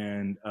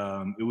 and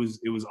it was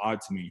odd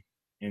to me.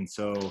 And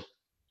so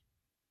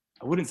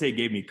I wouldn't say it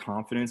gave me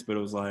confidence, but it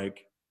was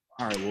like,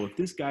 all right, well, if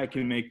this guy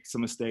can make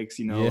some mistakes,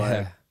 you know,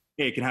 like,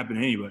 hey, it can happen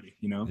to anybody,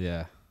 you know?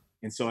 Yeah.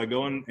 And so I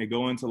go into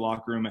the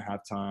locker room at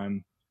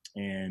halftime,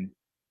 and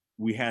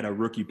we had a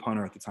rookie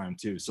punter at the time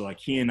too. So like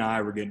he and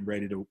I were getting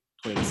ready to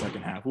play the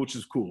second half, which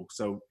is cool.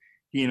 So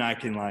he and I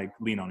can like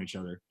lean on each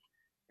other.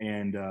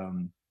 And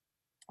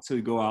so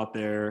we go out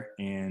there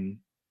and,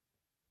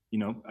 you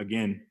know,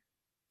 again,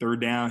 third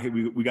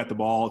down, we got the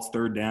ball, it's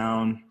third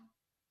down.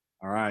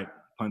 All right,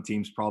 punt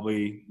team's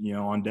probably, you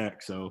know, on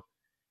deck. So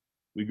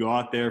we go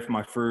out there for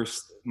my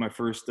first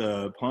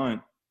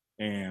punt,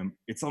 and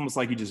it's almost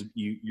like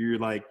you're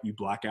like, you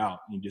black out.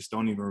 You just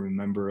don't even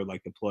remember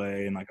like the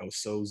play. And like, I was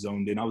so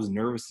zoned in. I was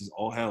nervous as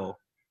all hell.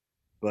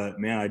 But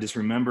man, I just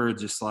remember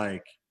just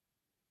like,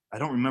 I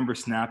don't remember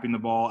snapping the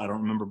ball. I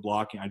don't remember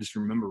blocking. I just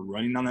remember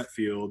running down that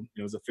field.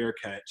 It was a fair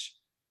catch.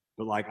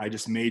 But like, I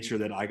just made sure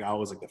that I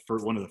was like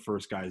one of the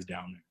first guys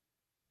down there.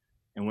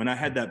 And when I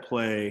had that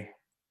play,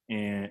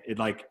 and it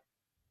like,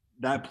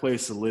 that play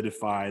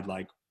solidified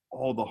like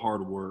all the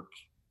hard work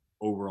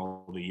over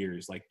all the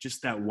years. Like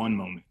just that one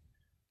moment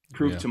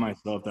proved to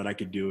myself that I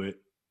could do it.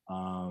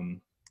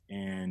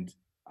 And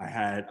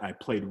I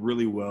played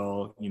really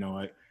well. You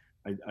know,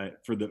 I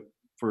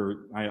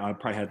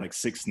probably had like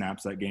 6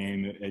 snaps that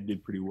game. I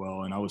did pretty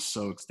well, and I was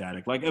so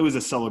ecstatic. Like it was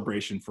a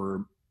celebration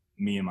for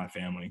me and my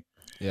family.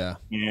 Yeah.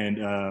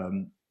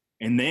 And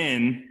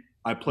then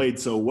I played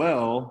so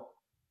well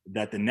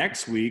that the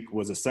next week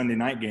was a Sunday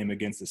night game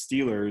against the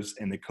Steelers,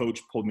 and the coach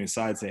pulled me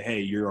aside and said,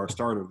 "Hey, you're our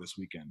starter this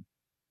weekend."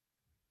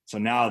 So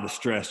now the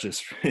stress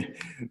just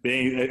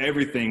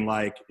everything,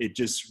 like it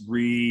just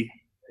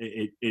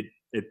it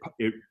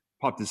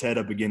popped his head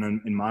up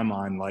again in my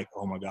mind, like,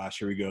 oh my gosh,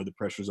 here we go, the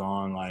pressure's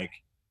on, like.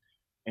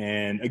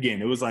 And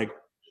again, it was like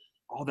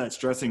all that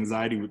stress,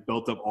 anxiety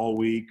built up all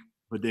week.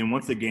 But then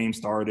once the game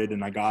started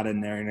and I got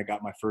in there and I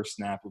got my first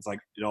snap, it's like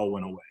it all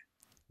went away.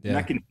 Yeah. And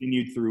that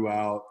continued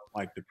throughout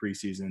like the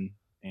preseason.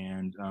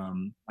 And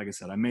like I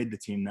said, I made the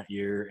team that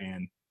year,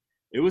 and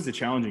it was a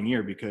challenging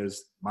year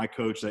because my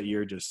coach that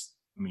year just,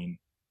 I mean,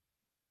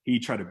 he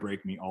tried to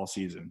break me all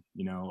season,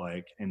 you know,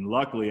 like, and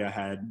luckily I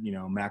had, you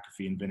know,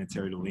 McAfee and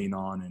Vinatieri to lean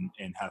on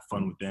and have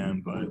fun with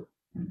them. But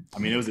I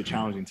mean, it was a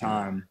challenging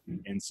time.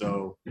 And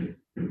so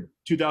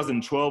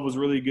 2012 was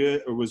really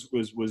good, or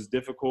was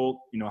difficult.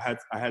 You know,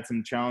 I had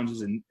some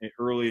challenges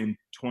early in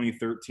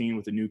 2013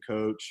 with a new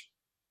coach.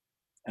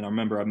 And I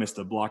remember I missed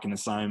a blocking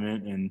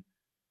assignment and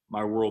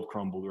my world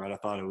crumbled, right? I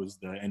thought it was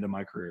the end of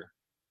my career.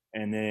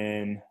 And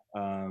then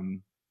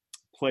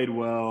played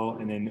well.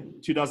 And then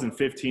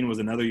 2015 was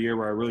another year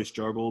where I really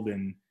struggled,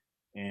 and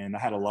I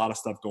had a lot of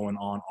stuff going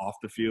on off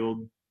the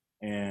field.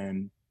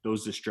 And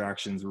those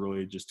distractions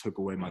really just took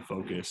away my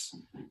focus.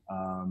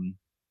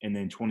 And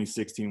then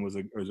 2016 was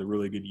a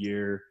really good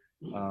year.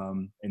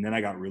 And then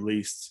I got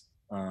released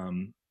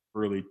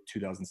early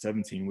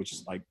 2017, which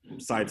is like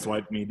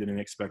sideswiped me, didn't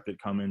expect it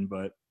coming,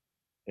 but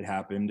it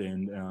happened.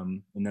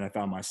 And then I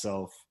found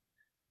myself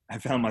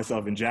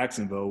in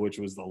Jacksonville, which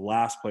was the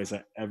last place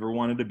I ever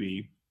wanted to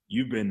be.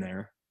 You've been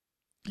there.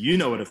 You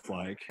know what it's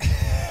like.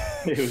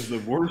 It was the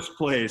worst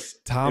place.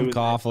 Tom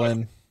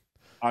Coughlin.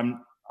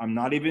 I'm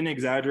not even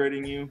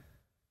exaggerating you,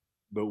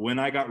 but when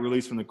I got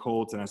released from the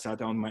Colts and I sat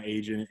down with my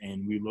agent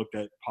and we looked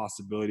at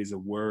possibilities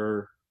of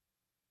where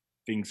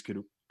things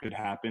could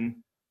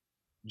happen,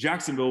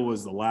 Jacksonville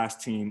was the last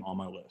team on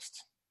my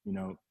list. You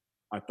know,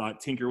 I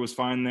thought Tinker was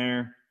fine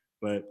there,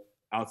 but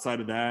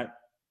outside of that,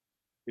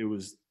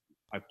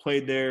 I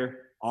played there.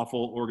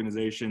 awful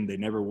organization. They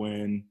never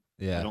win.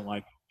 Yeah. I don't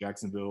like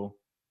Jacksonville.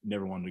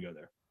 Never wanted to go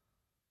there.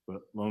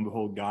 But lo and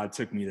behold, God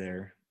took me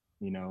there,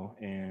 you know,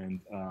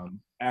 and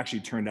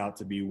actually turned out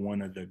to be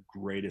one of the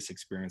greatest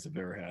experiences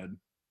I've ever had.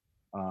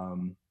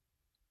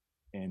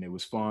 And it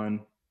was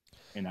fun.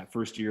 And that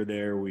first year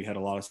there, we had a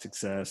lot of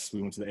success.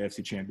 We went to the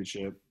AFC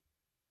Championship.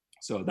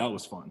 So that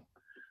was fun.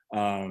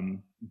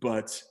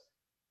 But,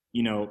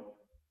 you know,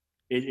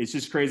 it's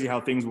just crazy how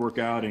things work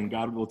out, and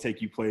God will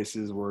take you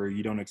places where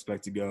you don't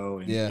expect to go,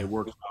 and it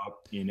works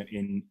out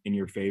in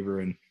your favor.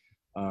 And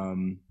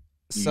you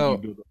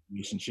build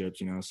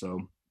relationships, you know. So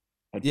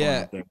had fun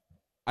out there.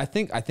 I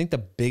think the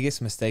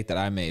biggest mistake that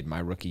I made my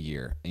rookie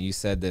year, and you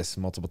said this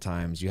multiple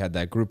times, you had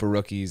that group of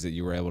rookies that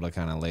you were able to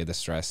kind of lay the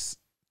stress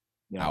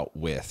out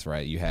with,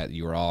 right?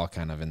 You were all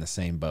kind of in the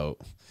same boat.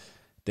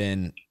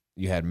 Then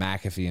you had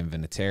McAfee and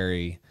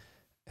Vinatieri,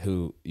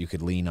 who you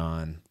could lean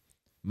on.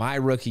 My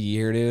rookie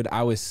year, dude,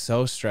 I was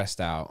so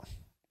stressed out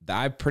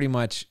that I pretty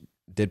much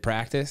did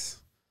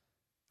practice,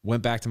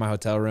 went back to my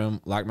hotel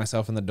room, locked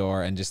myself in the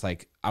door, and just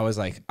like, I was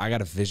like, I got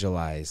to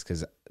visualize,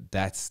 because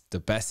that's the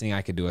best thing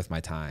I could do with my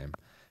time.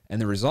 And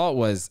the result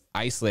was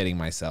isolating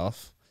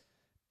myself,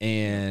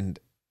 and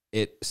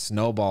it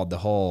snowballed the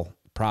whole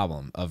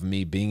problem of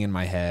me being in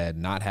my head,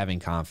 not having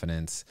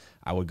confidence.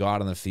 I would go out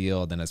on the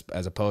field, and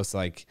as opposed to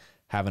like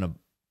having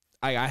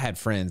I had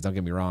friends, don't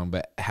get me wrong,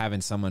 but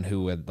having someone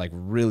who would like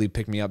really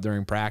pick me up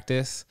during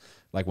practice,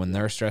 like when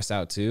they're stressed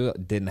out too,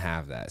 didn't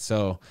have that.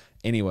 So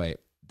anyway,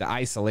 the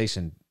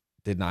isolation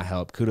did not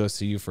help. Kudos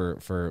to you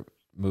for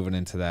moving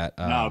into that.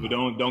 No, but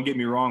don't get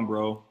me wrong,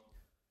 bro.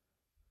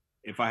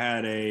 If I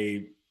had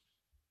it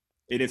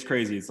is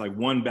crazy. It's like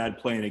one bad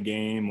play in a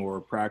game or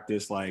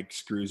practice like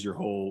screws your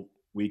whole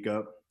week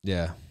up.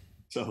 Yeah.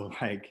 So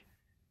like,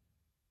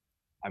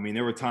 I mean,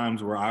 there were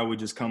times where I would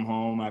just come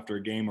home after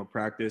a game or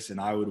practice, and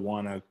I would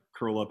want to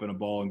curl up in a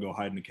ball and go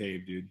hide in the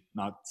cave, dude.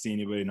 Not see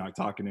anybody, not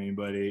talking to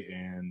anybody.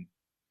 And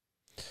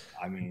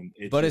I mean,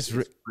 it's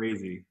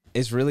crazy.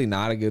 It's really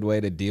not a good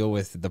way to deal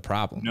with the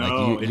problem.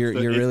 No, like you're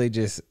really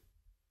just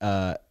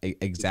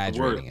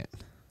exaggerating it.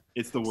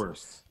 It's the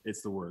worst.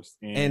 It's the worst.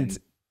 And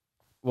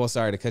well,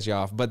 sorry to cut you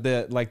off, but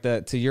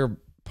to your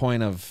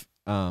point of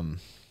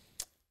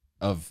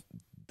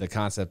the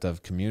concept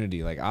of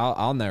community, like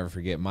I'll never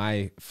forget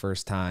my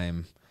first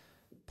time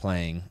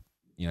playing.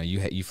 You know,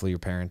 you flew your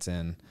parents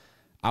in.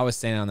 I was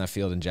standing on that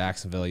field in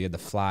Jacksonville. You had the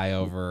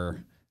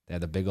flyover. They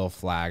had the big old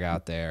flag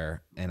out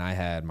there, and I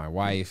had my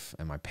wife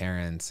and my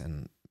parents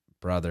and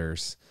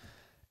brothers,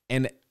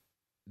 and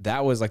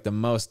that was like the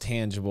most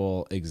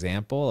tangible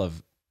example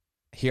of,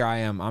 here I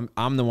am.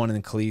 I'm the one in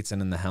the cleats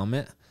and in the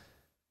helmet,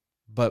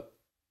 but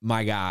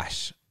my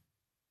gosh,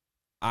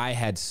 I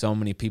had so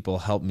many people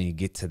help me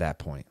get to that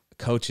point.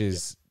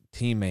 Coaches,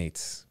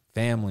 teammates,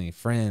 family,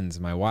 friends,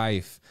 my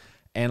wife.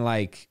 And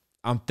like,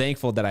 I'm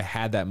thankful that I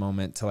had that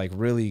moment to like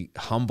really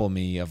humble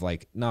me of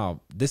like,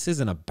 no, this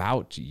isn't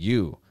about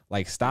you.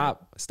 Like,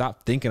 stop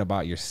thinking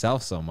about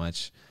yourself so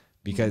much,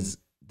 because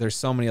there's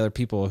so many other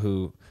people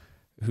who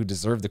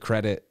deserve the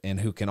credit and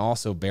who can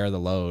also bear the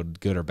load,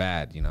 good or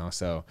bad, you know?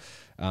 So,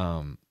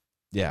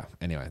 yeah,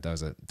 anyway, that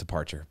was a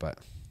departure, but.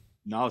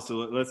 No, so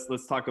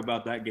let's talk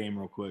about that game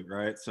real quick,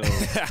 right? So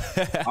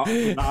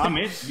I'm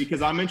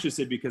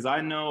interested because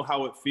I know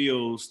how it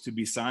feels to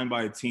be signed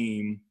by a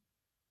team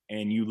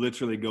and you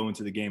literally go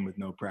into the game with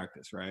no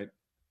practice, right?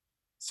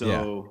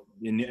 So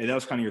and that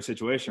was kind of your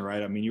situation,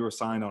 right? I mean, you were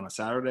signed on a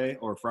Saturday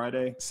or a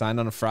Friday? Signed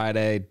on a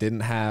Friday,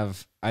 didn't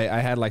have – I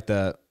had like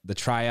the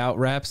tryout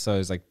reps, so it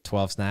was like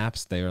 12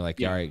 snaps. They were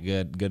like, all right,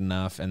 good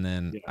enough. And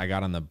then I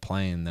got on the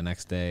plane the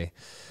next day.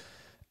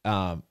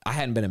 I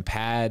hadn't been in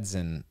pads,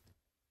 and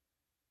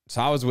so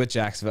I was with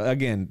Jacksonville.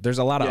 Again, there's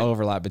a lot of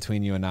overlap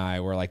between you and I,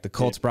 where like the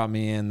Colts brought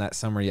me in that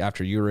summer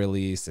after you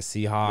released. The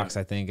Seahawks,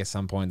 I think at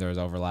some point there was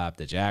overlap.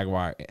 The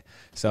Jaguar.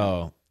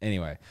 So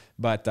anyway,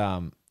 but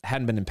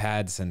hadn't been in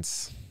pads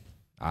since,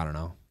 I don't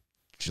know,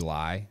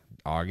 July,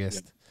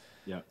 August.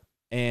 Yeah.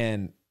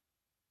 And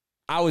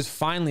I was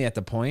finally at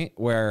the point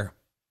where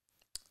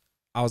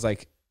I was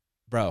like,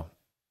 bro,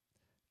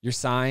 you're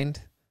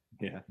signed.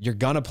 Yeah. You're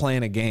going to play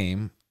in a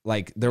game.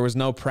 Like, there was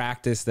no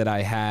practice that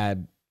I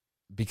had,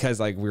 because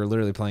like we were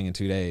literally playing in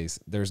 2 days.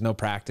 There's no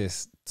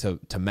practice to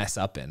mess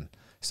up in.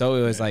 So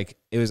it was like,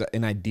 it was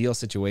an ideal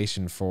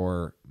situation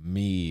for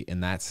me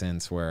in that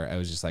sense, where I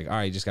was just like, all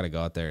right, you just got to go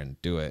out there and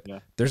do it. Yeah.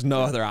 There's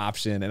no other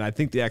option. And I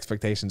think the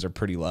expectations are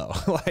pretty low.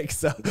 Like,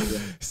 so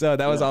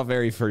that was all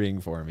very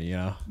freeing for me, you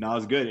know? No, it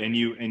was good. And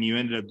you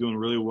ended up doing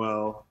really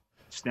well.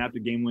 Snapped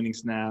a game-winning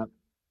snap.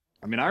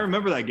 I mean, I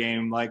remember that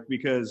game, like,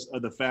 because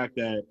of the fact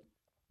that,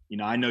 you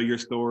know, I know your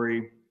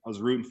story. I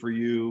was rooting for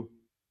you.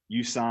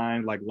 You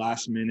signed like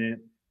last minute.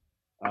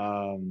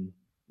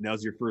 That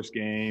was your first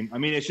game. I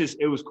mean,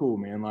 it was cool,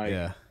 man.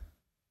 Like,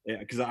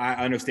 because I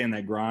understand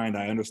that grind.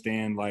 I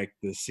understand like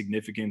the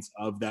significance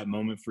of that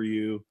moment for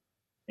you.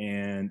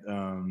 And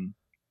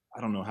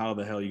I don't know how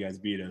the hell you guys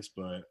beat us,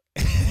 but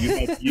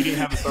you didn't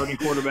have a starting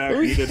quarterback.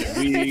 Neither did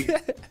we.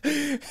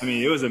 I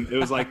mean, it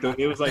was like the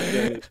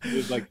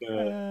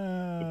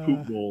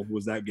poop bowl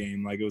was that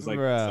game. Like it was like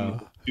some of Bro,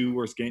 the two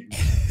worst teams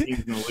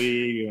in the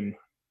league, and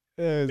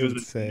it was it was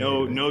insane,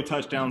 man. no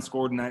touchdown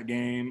scored in that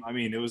game. I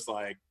mean, it was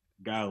like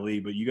golly,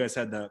 but you guys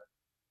had that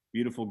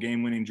beautiful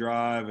game winning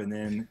drive, and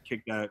then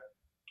kick that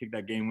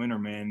game winner,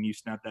 man. You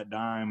snapped that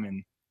dime,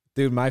 and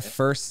Dude, my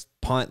first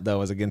punt though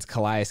was against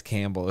Calais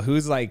Campbell,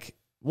 who's like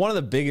one of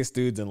the biggest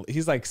dudes, and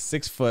he's like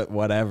 6 foot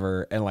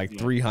whatever and like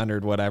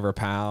 300 whatever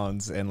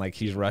pounds, and like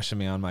he's rushing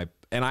me on my.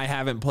 And I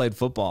haven't played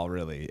football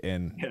really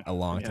in a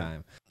long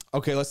time.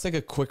 Okay, let's take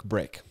a quick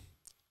break.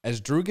 As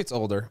Drew gets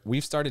older,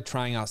 we've started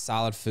trying out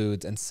solid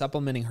foods and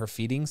supplementing her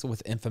feedings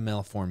with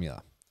Infamil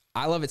formula.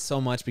 I love it so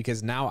much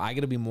because now I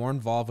get to be more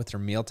involved with her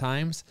meal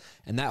times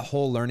and that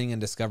whole learning and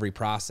discovery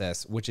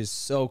process, which is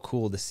so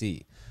cool to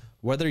see.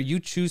 Whether you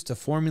choose to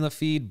formula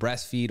feed,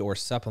 breastfeed, or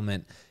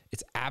supplement,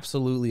 it's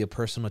absolutely a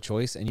personal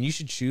choice, and you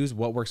should choose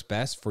what works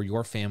best for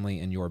your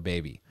family and your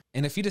baby.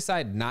 And if you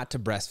decide not to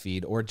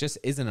breastfeed or it just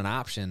isn't an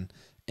option,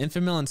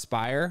 Infamil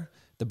Inspire,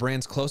 the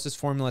brand's closest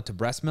formula to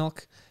breast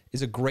milk,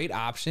 is a great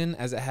option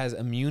as it has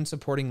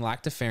immune-supporting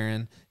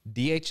lactoferrin,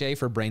 DHA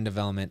for brain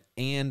development,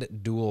 and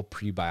dual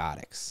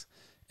prebiotics.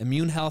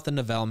 Immune health and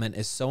development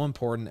is so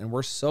important, and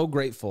we're so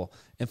grateful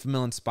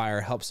Infamil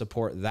Inspire helps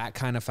support that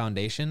kind of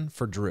foundation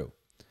for Drew.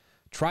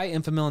 Try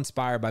Infamil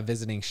Inspire by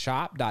visiting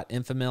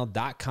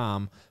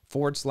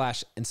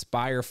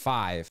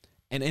shop.infamil.com/inspire5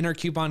 and enter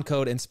coupon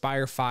code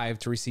INSPIRE5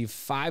 to receive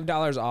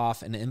 $5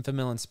 off an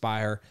Infamil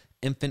Inspire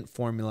infant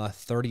formula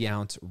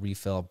 30-ounce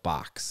refill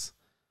box.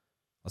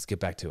 Let's get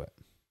back to it.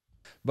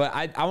 But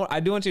I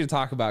do want you to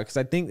talk about, because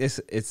I think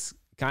it's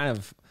kind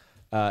of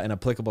an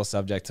applicable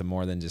subject to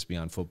more than just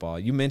beyond football.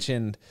 You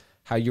mentioned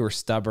how you were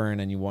stubborn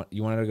and you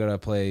wanted to go to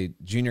play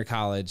junior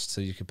college so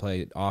you could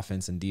play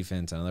offense and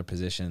defense and other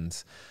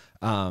positions,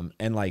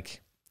 and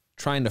like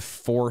trying to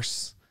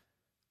force,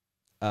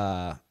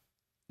 not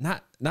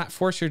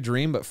force your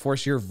dream, but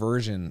force your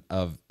version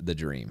of the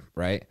dream,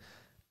 right?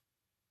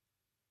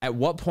 At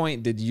what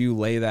point did you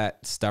lay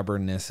that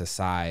stubbornness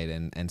aside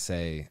and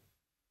say,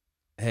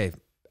 hey,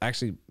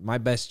 actually, my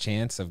best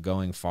chance of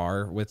going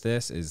far with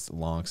this is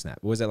long snap?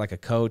 Was it like a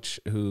coach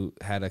who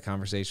had a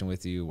conversation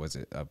with you? Was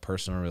it a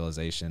personal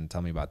realization?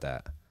 Tell me about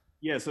that.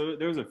 yeah. So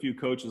there was a few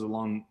coaches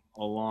along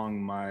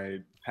my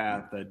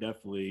path that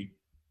definitely,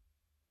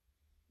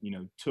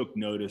 took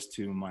notice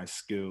to my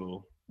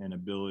skill and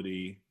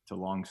ability to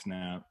long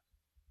snap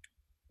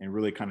and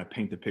really kind of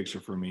paint the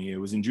picture for me. It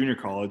was in junior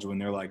college when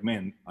they're like,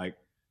 man, like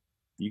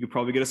you could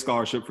probably get a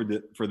scholarship for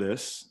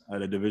this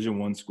at a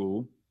Division I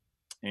school,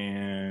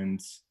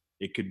 and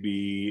it could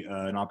be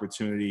an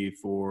opportunity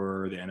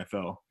for the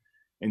NFL.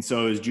 And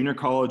so it was junior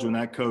college when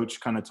that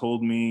coach kind of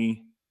told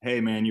me,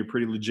 hey man, you're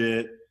pretty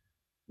legit.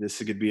 This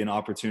could be an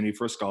opportunity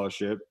for a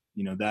scholarship.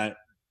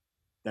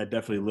 That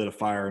definitely lit a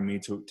fire in me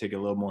to take it a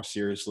little more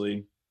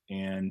seriously.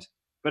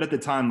 But at the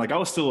time, like I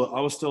was still a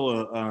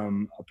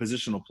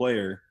positional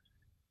player,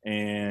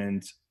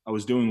 and I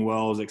was doing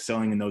well. I was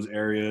excelling in those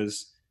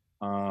areas.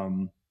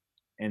 And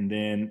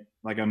then,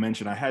 like I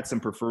mentioned, I had some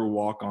preferred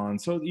walk-on.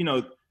 So,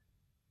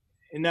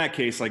 in that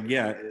case, like,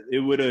 yeah, it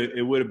would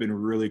have been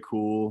really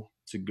cool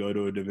to go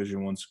to a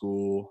Division I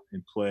school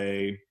and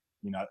play.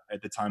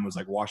 At the time it was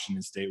like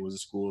Washington State was a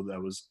school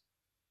that was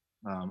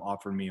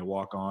offering me a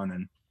walk-on.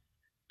 And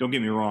don't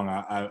get me wrong,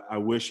 I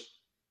wish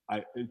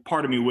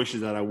part of me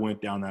wishes that I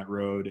went down that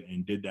road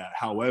and did that.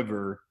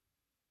 However,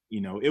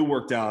 it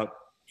worked out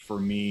for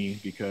me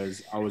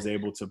because I was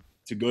able to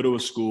go to a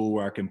school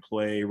where I can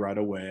play right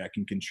away. I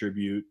can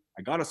contribute.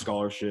 I got a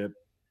scholarship.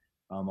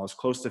 I was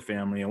close to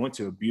family. I went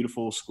to a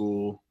beautiful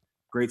school,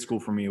 great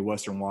school for me in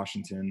Western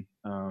Washington.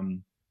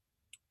 And,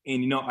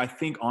 I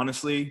think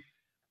honestly,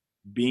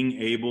 being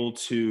able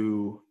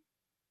to,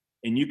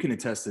 and you can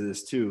attest to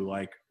this too,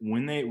 like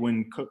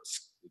when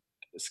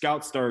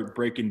scouts start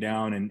breaking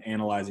down and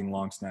analyzing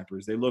long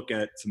snappers, they look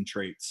at some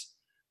traits.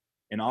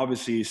 And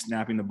obviously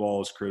snapping the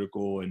ball is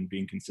critical and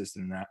being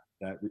consistent in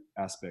that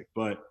aspect.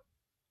 But,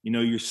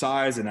 your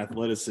size and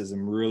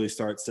athleticism really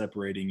start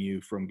separating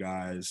you from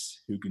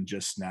guys who can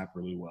just snap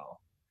really well.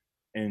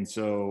 And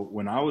so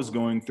when I was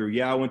going through,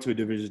 I went to a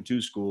Division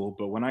II school,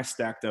 but when I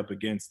stacked up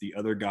against the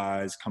other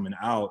guys coming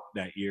out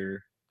that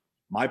year,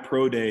 my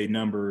pro day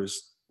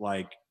numbers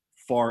like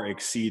far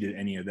exceeded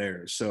any of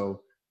theirs.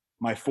 So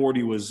my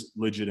 40 was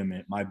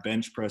legitimate. My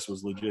bench press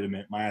was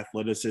legitimate. My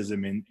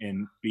athleticism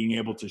and being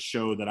able to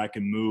show that I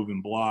can move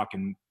and block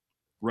and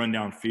run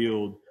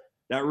downfield,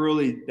 that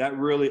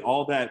really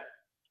all that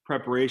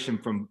preparation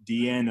from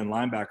DN and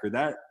linebacker,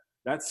 that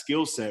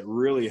skill set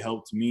really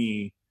helped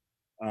me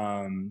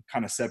kind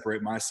of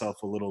separate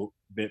myself a little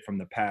bit from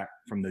the pack,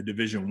 from the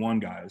Division I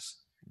guys.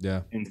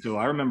 Yeah. And so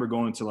I remember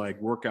going to like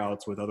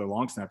workouts with other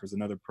long snappers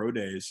and other pro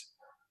days,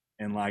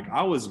 and like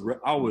I was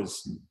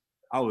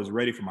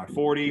ready for my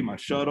 40, my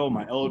shuttle,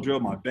 my L drill,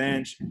 my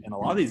bench, and a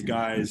lot of these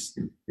guys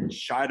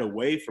shied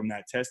away from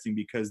that testing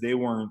because they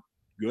weren't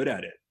good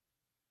at it.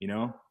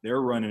 They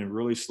were running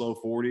really slow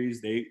 40s.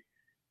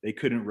 They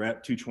couldn't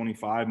rep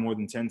 225 more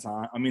than 10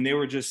 times. I mean, they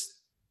were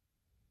just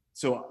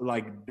so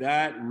like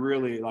that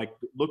really, like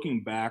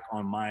looking back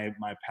on my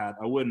path,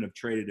 I wouldn't have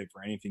traded it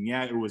for anything.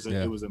 Yeah, it was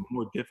Yeah. a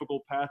more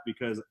difficult path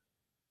because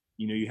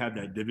you have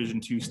that Division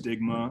II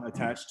stigma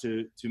attached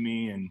to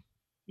me, and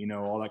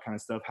all that kind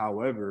of stuff.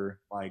 However,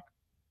 like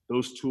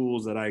those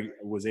tools that I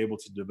was able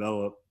to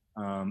develop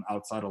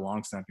outside of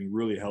long snapping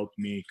really helped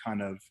me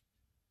kind of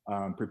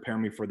prepare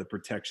me for the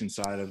protection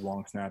side of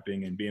long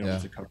snapping and being able Yeah.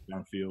 to cover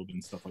downfield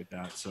and stuff like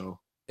that. So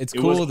It's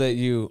it was, cool that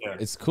yeah.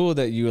 it's cool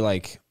that you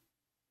like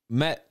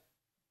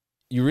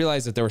you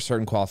realized that there were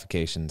certain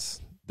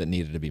qualifications that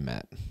needed to be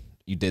met.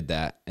 You did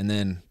that. And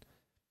then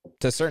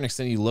to a certain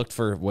extent, you looked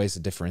for ways to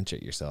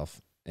differentiate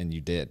yourself, and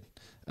you did.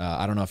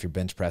 I don't know if your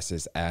bench press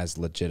is as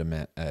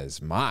legitimate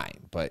as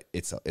mine, but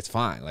it's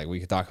fine. Like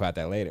we could talk about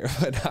that later.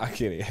 But not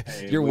kidding.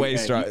 Hey, You're way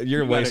strong.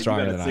 You're way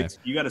stronger than I am.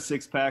 You got a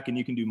six pack and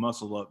you can do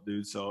muscle up,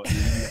 dude. So,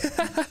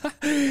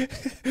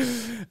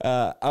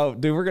 oh,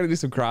 dude, we're gonna do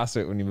some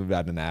CrossFit when you move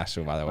out to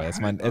Nashville. By the way,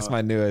 it's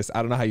my newest.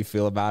 I don't know how you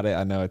feel about it.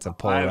 I know it's a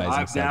polarizing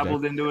I've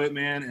dabbled subject. into it,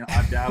 man, and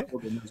I've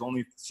dabbled, and there's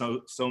only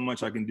so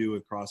much I can do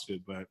with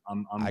CrossFit. But I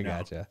down.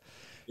 Gotcha.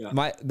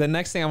 Yeah. The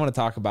next thing I want to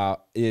talk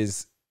about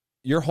is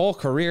your whole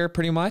career.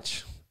 Pretty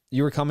much,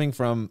 you were coming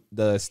from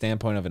the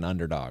standpoint of an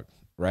underdog,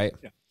 right?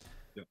 Yeah.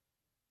 Yeah.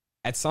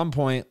 At some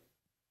point,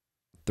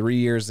 3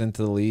 years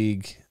into the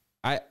league,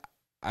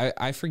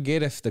 I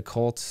forget if the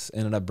Colts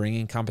ended up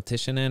bringing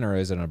competition in or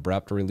is it an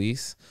abrupt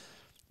release,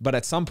 but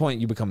at some point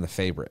you become the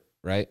favorite,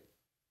 right?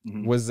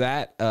 Mm-hmm. Was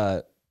that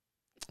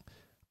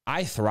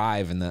I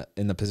thrive in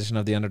the position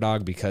of the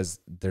underdog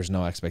because there's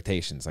no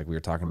expectations. Like we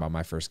were talking about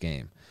my first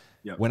game.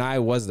 Yep. When I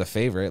was the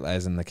favorite,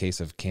 as in the case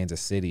of Kansas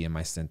City in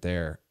my stint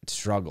there, it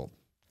struggled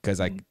because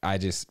I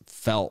just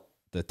felt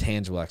the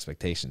tangible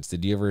expectations.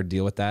 Did you ever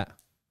deal with that?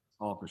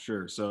 Oh, for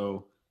sure.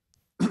 So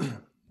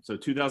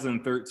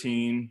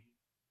 2013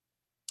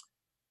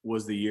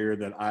 was the year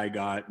that I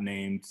got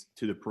named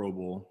to the Pro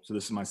Bowl. So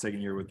this is my second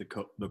year with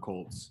the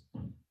Colts.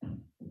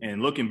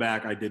 And looking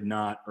back, I did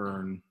not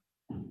earn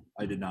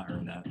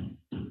that.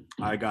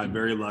 I got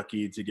very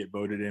lucky to get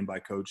voted in by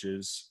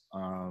coaches.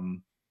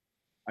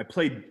 I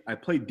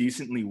played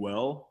decently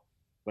well,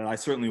 but I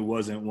certainly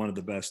wasn't one of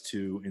the best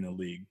two in the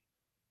league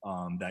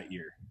that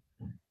year.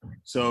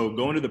 So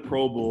going to the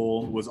Pro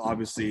Bowl was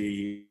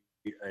obviously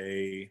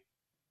a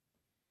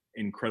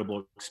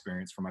incredible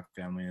experience for my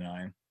family and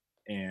I,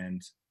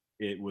 and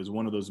it was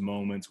one of those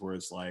moments where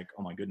it's like,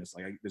 oh my goodness,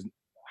 like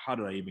how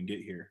did I even get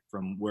here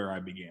from where I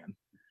began?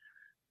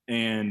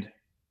 And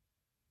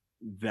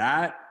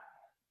that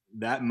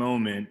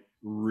moment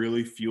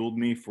really fueled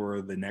me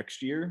for the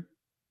next year.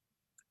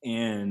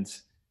 And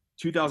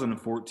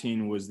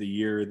 2014 was the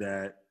year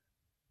that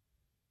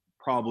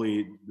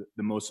probably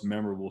the most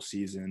memorable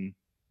season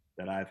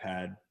that I've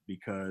had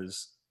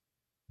because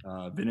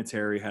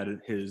Vinatieri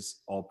had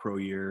his all-pro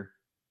year.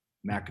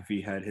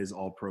 McAfee had his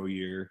all-pro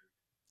year.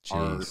 Jeez.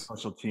 Our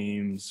special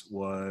teams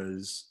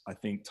was, I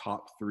think,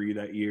 top 3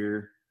 that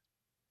year.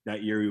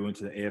 That year we went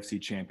to the AFC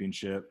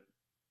Championship.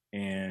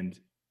 And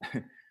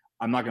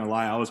I'm not going to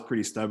lie, I was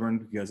pretty stubborn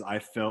because I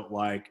felt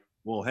like,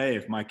 well, hey,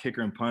 if my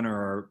kicker and punter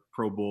are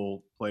Pro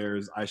Bowl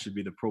players, I should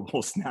be the Pro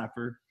Bowl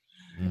snapper.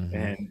 Mm-hmm.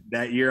 And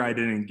that year I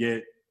didn't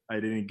get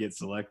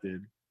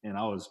selected, and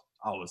I was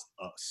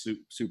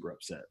super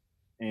upset.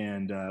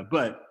 And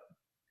but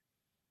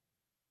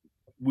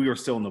we were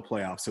still in the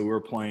playoffs, so we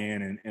were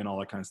playing and all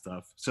that kind of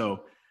stuff.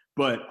 So,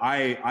 but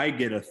I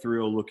get a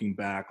thrill looking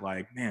back,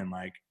 like, man,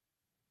 like,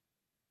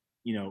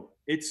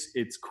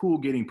 it's cool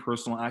getting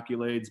personal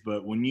accolades,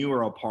 but when you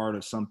are a part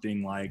of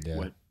something like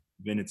what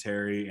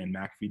Vinatieri and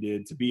McAfee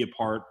did, to be a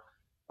part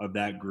of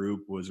that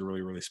group was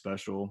really, really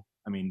special.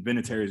 I mean,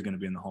 Vinatieri is going to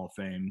be in the Hall of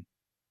Fame.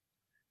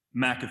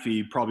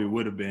 McAfee probably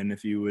would have been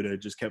if he would have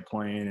just kept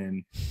playing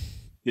and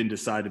didn't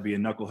decide to be a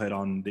knucklehead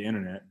on the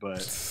internet.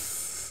 But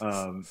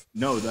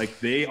no, like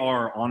they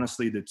are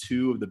honestly the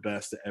two of the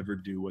best to ever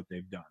do what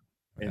they've done.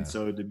 Yeah. And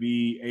so to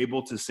be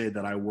able to say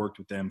that I worked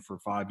with them for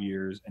 5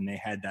 years and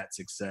they had that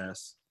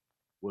success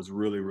was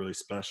really, really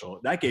special.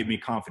 That gave me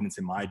confidence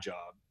in my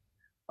job.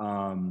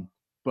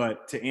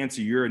 But to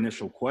answer your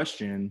initial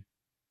question,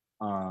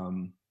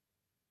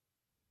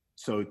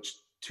 so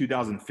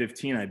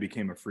 2015, I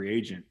became a free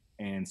agent.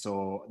 And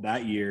so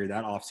that year,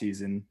 that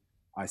offseason,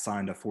 I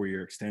signed a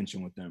 4-year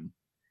extension with them.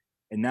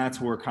 And that's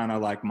where kind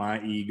of like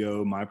my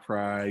ego, my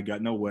pride got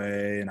in the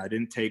way, and I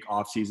didn't take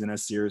offseason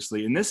as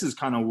seriously. And this is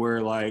kind of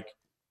where like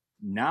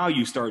now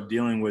you start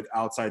dealing with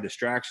outside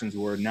distractions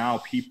where now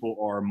people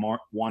are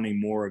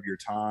wanting more of your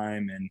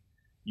time, and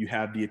you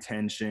have the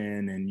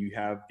attention and you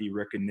have the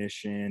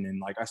recognition. And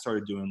like I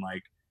started doing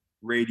like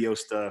radio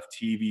stuff,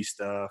 TV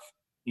stuff,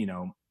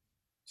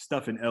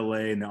 stuff in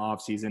LA in the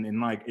off season. And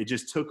like, it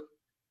just took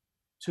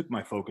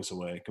my focus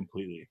away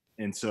completely.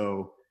 And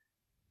so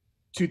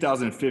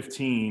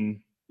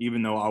 2015,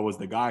 even though I was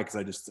the guy, cause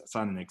I just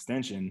signed an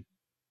extension,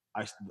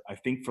 I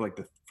think for like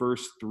the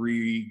first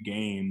 3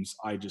 games,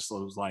 I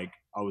was like,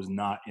 I was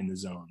not in the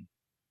zone.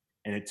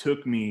 And it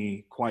took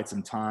me quite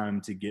some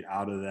time to get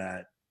out of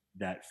that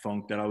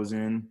funk that I was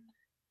in.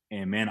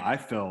 And man, I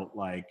felt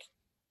like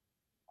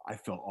I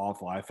felt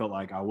awful. I felt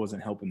like I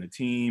wasn't helping the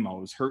team. I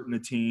was hurting the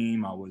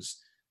team. I was,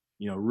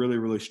 really,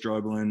 really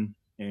struggling,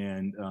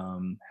 and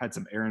had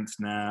some errant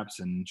snaps,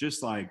 and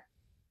just like,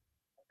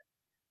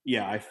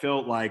 yeah, I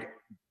felt like,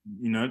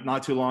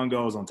 not too long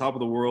ago, I was on top of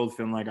the world,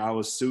 feeling like I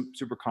was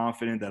super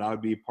confident that I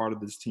would be part of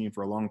this team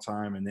for a long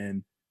time. And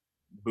then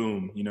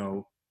boom,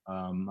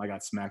 I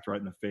got smacked right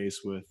in the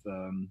face with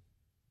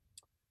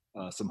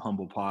some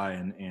humble pie,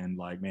 and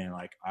like, man,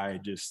 like I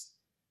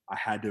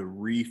had to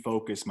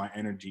refocus my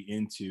energy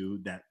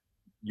into that,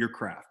 your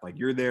craft. Like,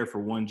 you're there for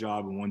one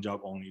job and one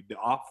job only. The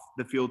off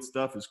the field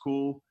stuff is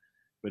cool,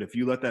 but if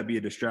you let that be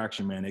a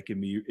distraction, man, it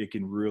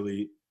can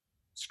really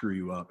screw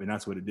you up, and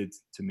that's what it did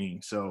to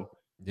me. So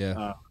Yeah.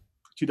 uh,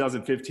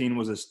 2015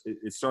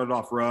 it started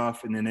off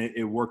rough, and then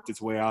it worked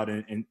its way out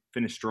and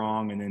finished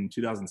strong. And then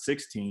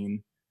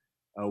 2016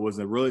 was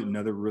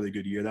another really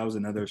good year. That was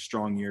another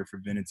strong year for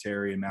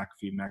Vinatieri and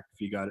McAfee.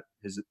 McAfee got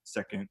his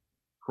second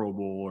Pro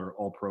Bowl or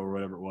All Pro or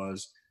whatever it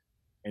was,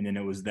 and then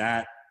it was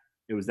that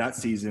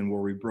season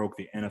where we broke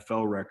the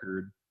NFL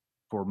record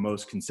for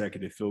most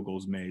consecutive field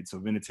goals made. So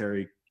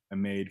Vinatieri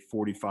made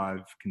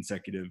 45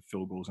 consecutive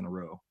field goals in a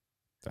row.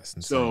 That's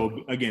insane.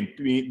 So again,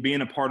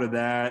 being a part of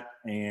that,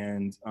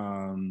 and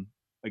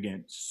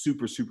again,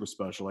 super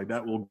special. Like,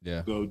 that will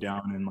go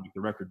down in like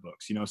the record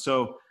books.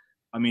 So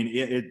I mean,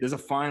 there's a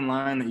fine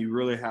line that you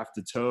really have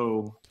to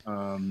toe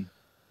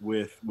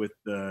with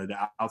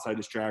the outside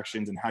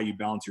distractions, and how you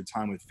balance your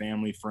time with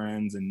family,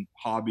 friends, and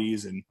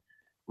hobbies, and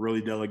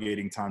really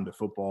delegating time to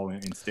football,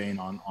 and staying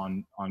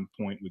on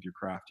point with your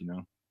craft.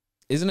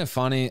 Isn't it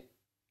funny?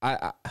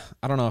 I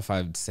don't know if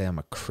I'd say I'm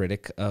a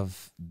critic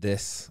of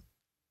this,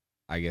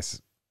 I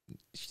guess,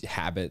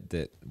 habit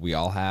that we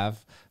all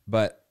have,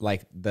 but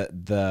like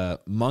the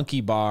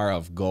monkey bar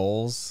of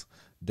goals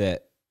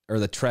or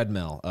the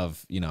treadmill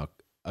of,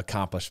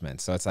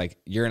 accomplishments. So it's like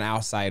you're an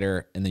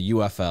outsider in the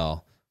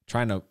UFL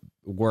trying to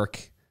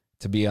work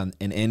to be an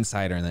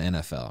insider in the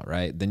NFL,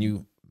 right? Then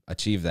you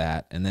achieve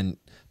that, and then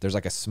there's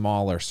like a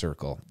smaller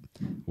circle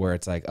where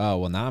it's like, oh,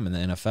 well, now I'm in the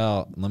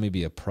NFL, let me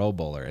be a Pro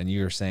Bowler. And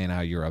you were saying how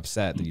you're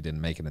upset that you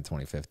didn't make it in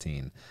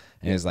 2015.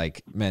 And it's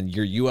like, man,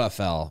 your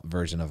UFL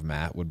version of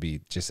Matt would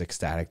be just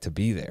ecstatic to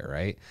be there,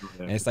 right?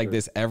 Yeah, and it's like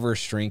this ever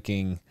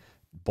shrinking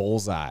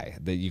bullseye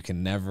that you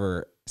can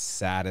never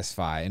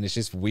satisfy. And it's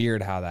just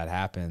weird how that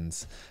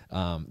happens.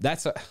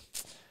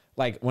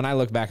 Like when I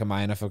look back at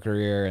my NFL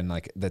career, and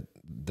like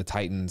the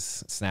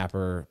Titans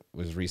snapper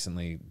was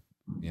recently,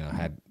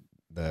 had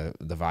the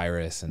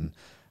virus, and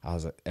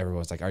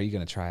everyone's like, are you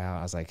going to try out?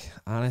 I was like,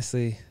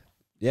 honestly,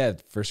 yeah,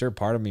 for sure.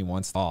 Part of me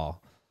wants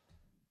all,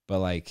 but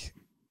like,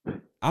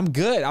 I'm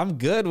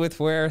good with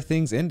where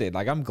things ended.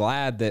 Like, I'm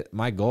glad that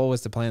my goal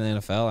was to play in the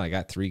NFL, and I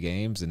got 3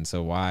 games. And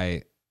so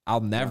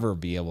I'll never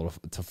be able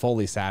to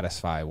fully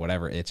satisfy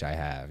whatever itch I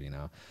have,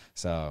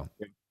 So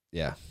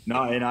yeah.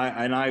 No. And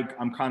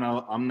I'm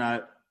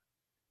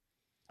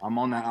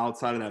on that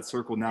outside of that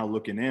circle now,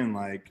 looking in,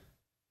 like,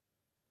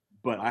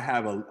 but I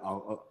have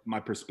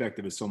my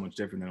perspective is so much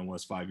different than it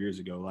was 5 years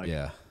ago. Like,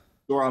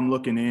 sure, I'm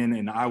looking in,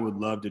 and I would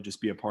love to just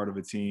be a part of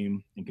a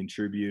team and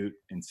contribute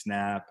and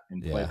snap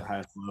and play at the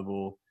highest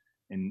level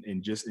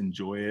and just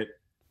enjoy it.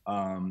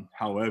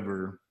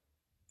 However,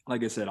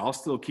 like I said, I'll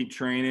still keep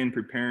training,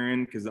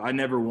 preparing, because I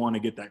never want to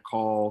get that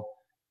call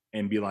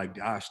and be like,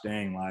 gosh,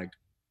 dang, like,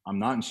 I'm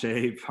not in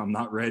shape, I'm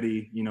not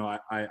ready.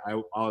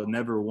 I'll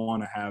never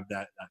want to have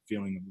that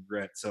feeling of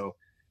regret. So,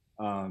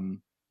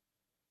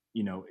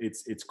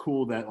 it's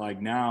cool that,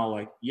 like, now,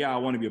 like, yeah, I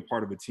want to be a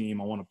part of a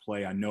team. I want to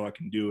play. I know I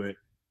can do it.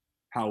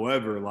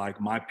 However, like,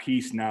 my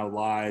peace now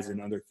lies in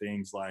other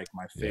things, like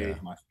my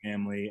faith, my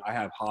family. I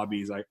have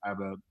hobbies. I have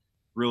a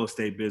real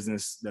estate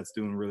business that's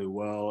doing really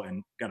well,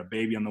 and got a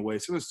baby on the way.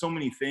 So there's so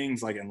many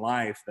things, like, in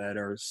life that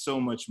are so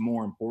much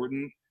more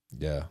important.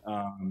 Yeah.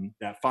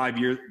 That 5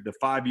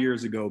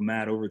 years ago,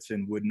 Matt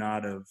Overton would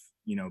not have,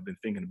 been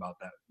thinking about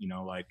that.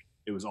 Like,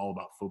 it was all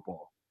about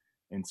football.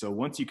 And so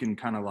once you can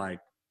kind of like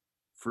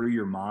free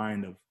your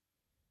mind of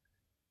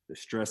the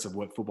stress of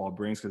what football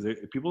brings, because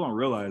people don't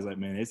realize that,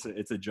 man,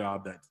 it's a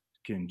job that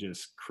can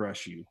just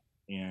crush you.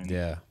 And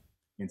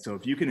so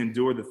if you can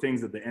endure the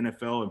things that the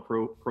NFL and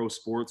pro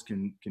sports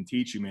can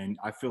teach you, man,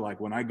 I feel like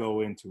when I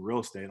go into real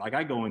estate, like,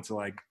 I go into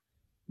like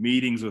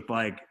meetings with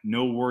like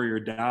no worry or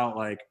doubt.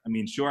 Like, I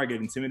mean, sure, I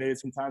get intimidated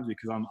sometimes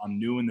because I'm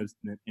new in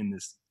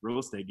this real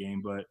estate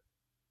game, but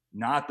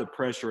not the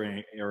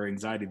pressure or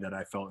anxiety that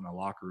I felt in the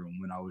locker room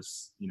when I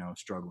was,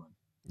 struggling.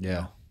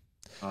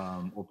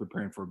 Or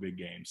preparing for a big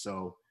game.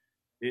 So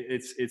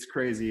it's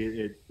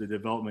crazy. The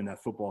development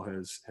that football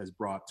has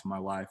brought to my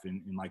life,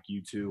 and like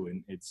you too.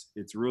 And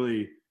it's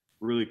really,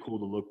 really cool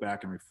to look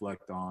back and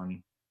reflect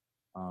on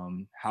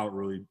how it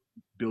really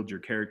builds your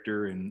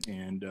character and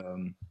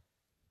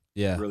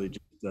really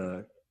just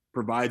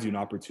provides you an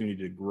opportunity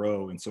to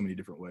grow in so many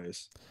different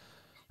ways.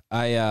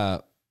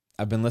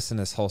 I've been listening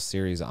to this whole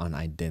series on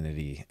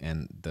identity,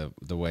 and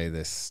the way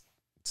this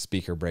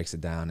speaker breaks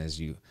it down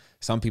is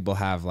some people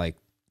have like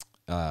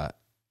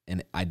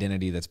an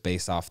identity that's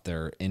based off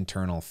their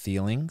internal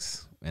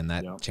feelings, and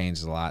that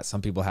changes a lot.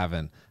 Some people have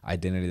an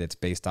identity that's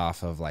based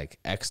off of like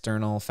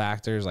external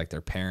factors, like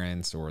their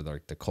parents or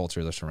like the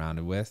culture they're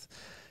surrounded with,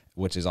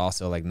 which is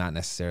also like not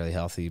necessarily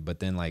healthy. But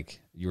then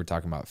like you were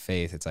talking about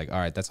faith, it's like, all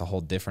right, that's a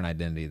whole different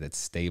identity that's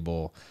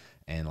stable.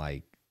 And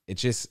like,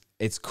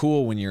 it's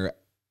cool when you're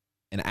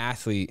an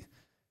athlete,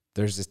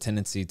 there's this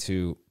tendency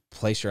to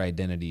place your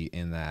identity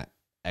in that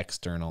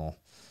external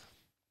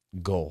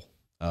goal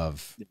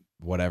of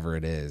whatever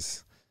it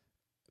is.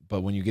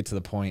 But when you get to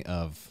the point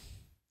of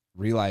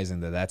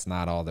realizing that that's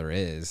not all there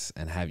is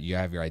and you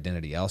have your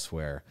identity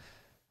elsewhere,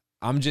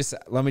 let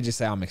me just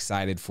say I'm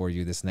excited for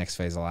you this next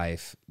phase of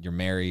life. You're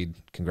married.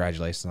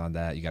 Congratulations on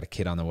that. You got a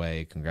kid on the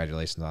way.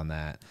 Congratulations on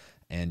that.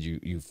 And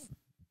you've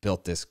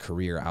built this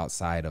career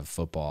outside of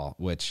football,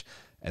 which,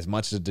 as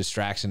much a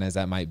distraction as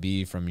that might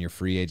be from your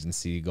free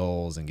agency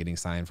goals and getting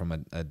signed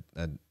from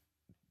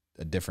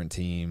a different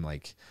team,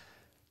 like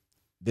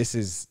this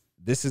is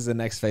the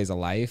next phase of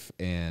life.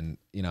 And,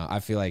 you know, I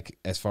feel like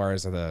as far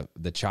as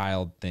the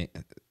child thing,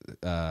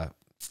 like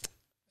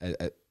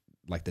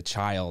the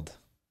child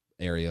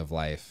area of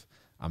life,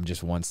 I'm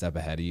just one step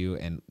ahead of you.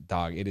 And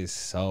dog, it is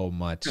so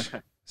much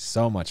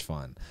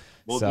fun.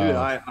 Well, so, dude,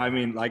 I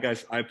mean, like I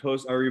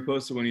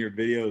reposted one of your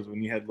videos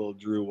when you had little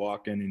Drew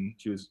walking and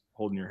she was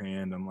holding your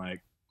hand. I'm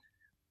like,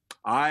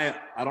 I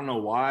don't know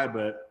why,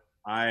 but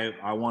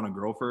I want a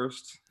girl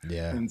first.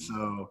 Yeah.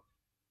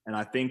 And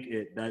I think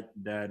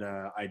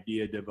that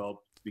idea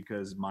developed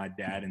because my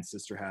dad and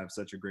sister have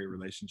such a great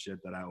relationship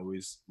that I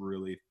always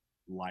really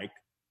liked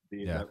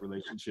that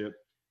relationship.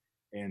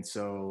 And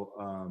so,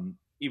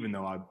 even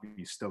though I'd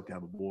be stoked to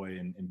have a boy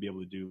and be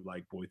able to do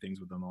like boy things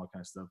with them, all that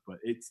kind of stuff, but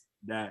it's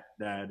that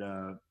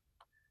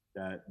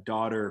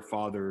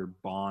daughter-father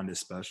bond is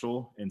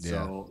special. And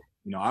so,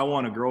 you know, I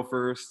want a girl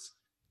first.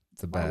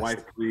 It's the best. My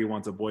wife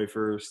wants a boy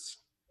first.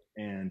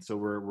 And so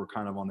we're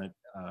kind of on that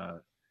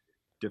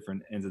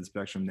different ends of the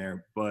spectrum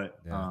there. But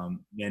and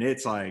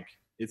it's like,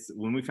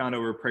 when we found out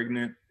we were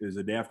pregnant, it was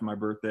the day after my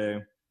birthday.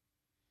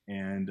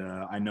 And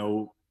I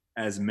know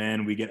as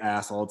men, we get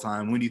asked all the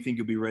time, when do you think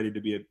you'll be ready to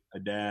be a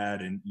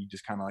dad? And you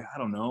just kind of like, I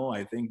don't know.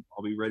 I think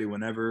I'll be ready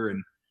whenever.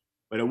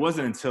 But it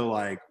wasn't until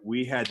like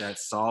we had that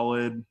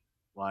solid,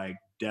 like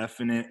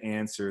definite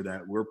answer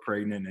that we're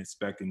pregnant and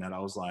expecting that I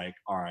was like,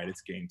 all right,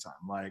 it's game time.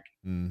 Like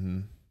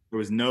there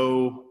was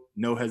no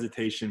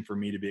hesitation for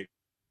me to be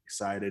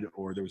excited,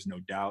 or there was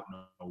no doubt,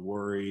 no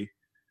worry.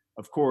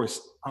 Of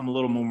course, I'm a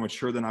little more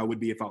mature than I would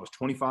be if I was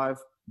 25,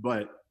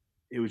 but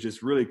it was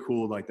just really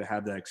cool, like to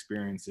have that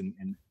experience and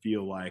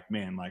feel like,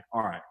 man, like,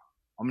 all right,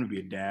 I'm going to be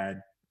a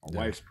dad.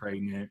 My wife's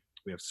pregnant.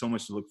 We have so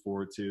much to look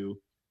forward to.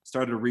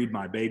 Started to read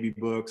my baby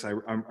books. I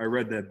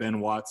read that Ben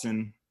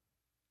Watson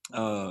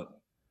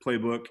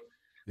playbook,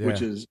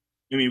 which is,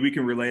 I mean, we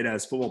can relate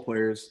as football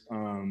players,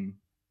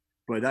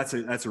 but that's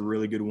a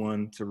really good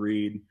one to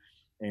read.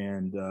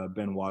 And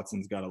Ben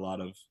Watson's got a lot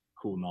of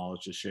cool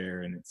knowledge to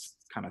share, and it's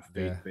kind of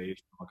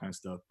faith-based, all kind of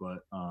stuff. But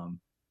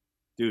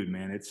dude,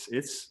 man, it's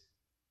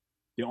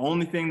the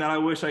only thing that I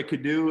wish I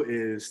could do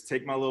is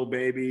take my little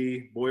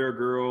baby, boy or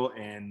girl,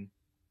 and,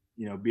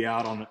 you know, be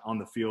out on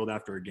the field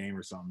after a game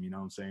or something. You know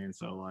what I'm saying?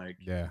 So like,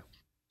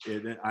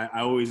 I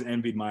always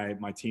envied my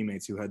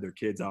teammates who had their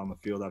kids out on the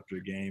field after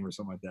a game or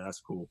something like that. That's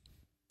cool.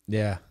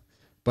 Yeah.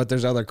 But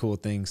there's other cool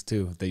things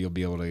too that you'll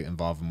be able to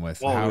involve them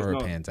with, however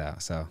it pans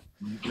out. So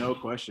no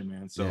question,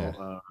 man.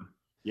 So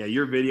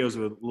your videos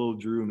with little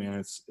Drew, man,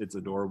 it's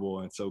adorable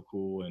and it's so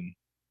cool,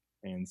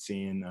 and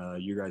seeing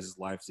you guys'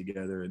 lives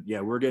together. And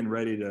we're getting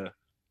ready to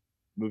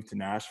move to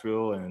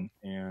Nashville, and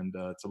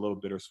it's a little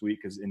bittersweet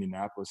because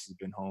Indianapolis has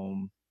been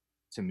home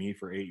to me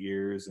for 8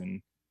 years,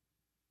 and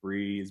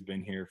Bree has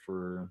been here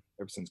ever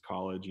since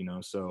college, you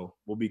know. So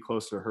we'll be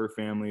close to her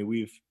family.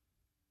 We've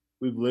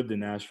lived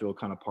in Nashville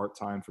kind of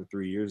part-time for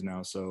 3 years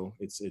now, so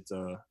it's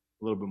a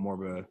little bit more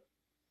of a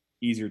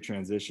easier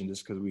transition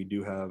just because we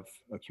do have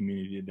a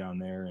community down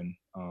there, and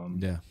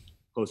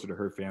closer to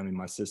her family.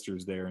 My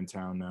sister's there in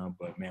town now,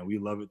 but man, we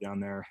love it down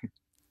there.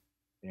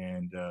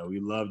 And we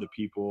love the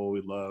people,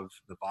 we love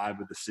the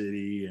vibe of the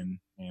city, and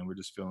we're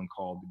just feeling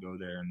called to go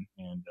there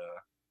and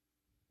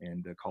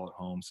call it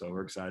home. So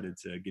we're excited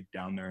to get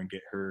down there and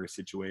get her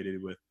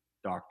situated with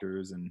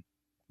doctors, and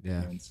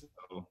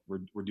so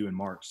we're doing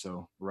March,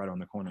 so we're right on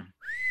the corner.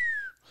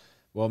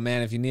 Well,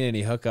 man, if you need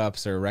any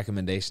hookups or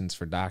recommendations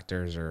for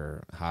doctors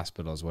or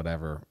hospitals,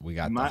 whatever, we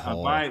got we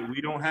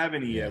don't have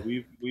any yet.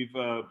 We've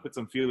put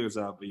some feelers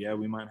out, but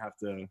we might have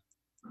to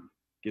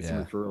get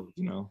some referrals,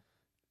 you know.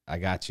 I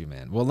got you,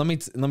 man. Well, let me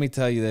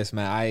tell you this,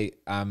 man.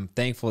 I'm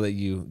thankful that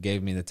you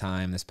gave me the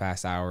time this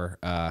past hour.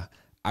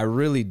 I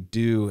really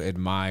do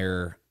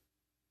admire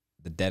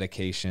the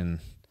dedication,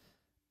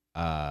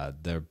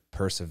 the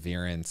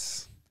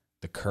perseverance,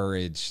 the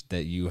courage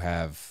that you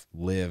have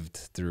lived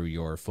through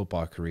your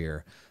football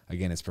career.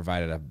 Again, it's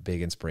provided a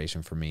big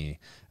inspiration for me.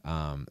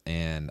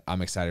 And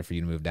I'm excited for you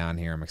to move down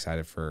here. I'm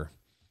excited for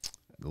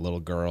the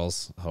little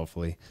girls,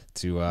 hopefully,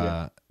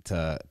 to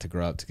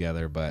grow up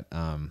together. But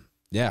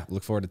Yeah,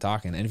 look forward to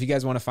talking. And if you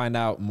guys want to find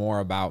out more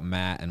about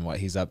Matt and what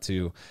he's up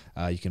to,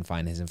 you can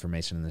find his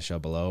information in the show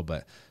below.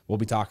 But we'll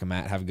be talking,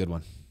 Matt. Have a good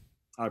one.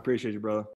 I appreciate you, brother.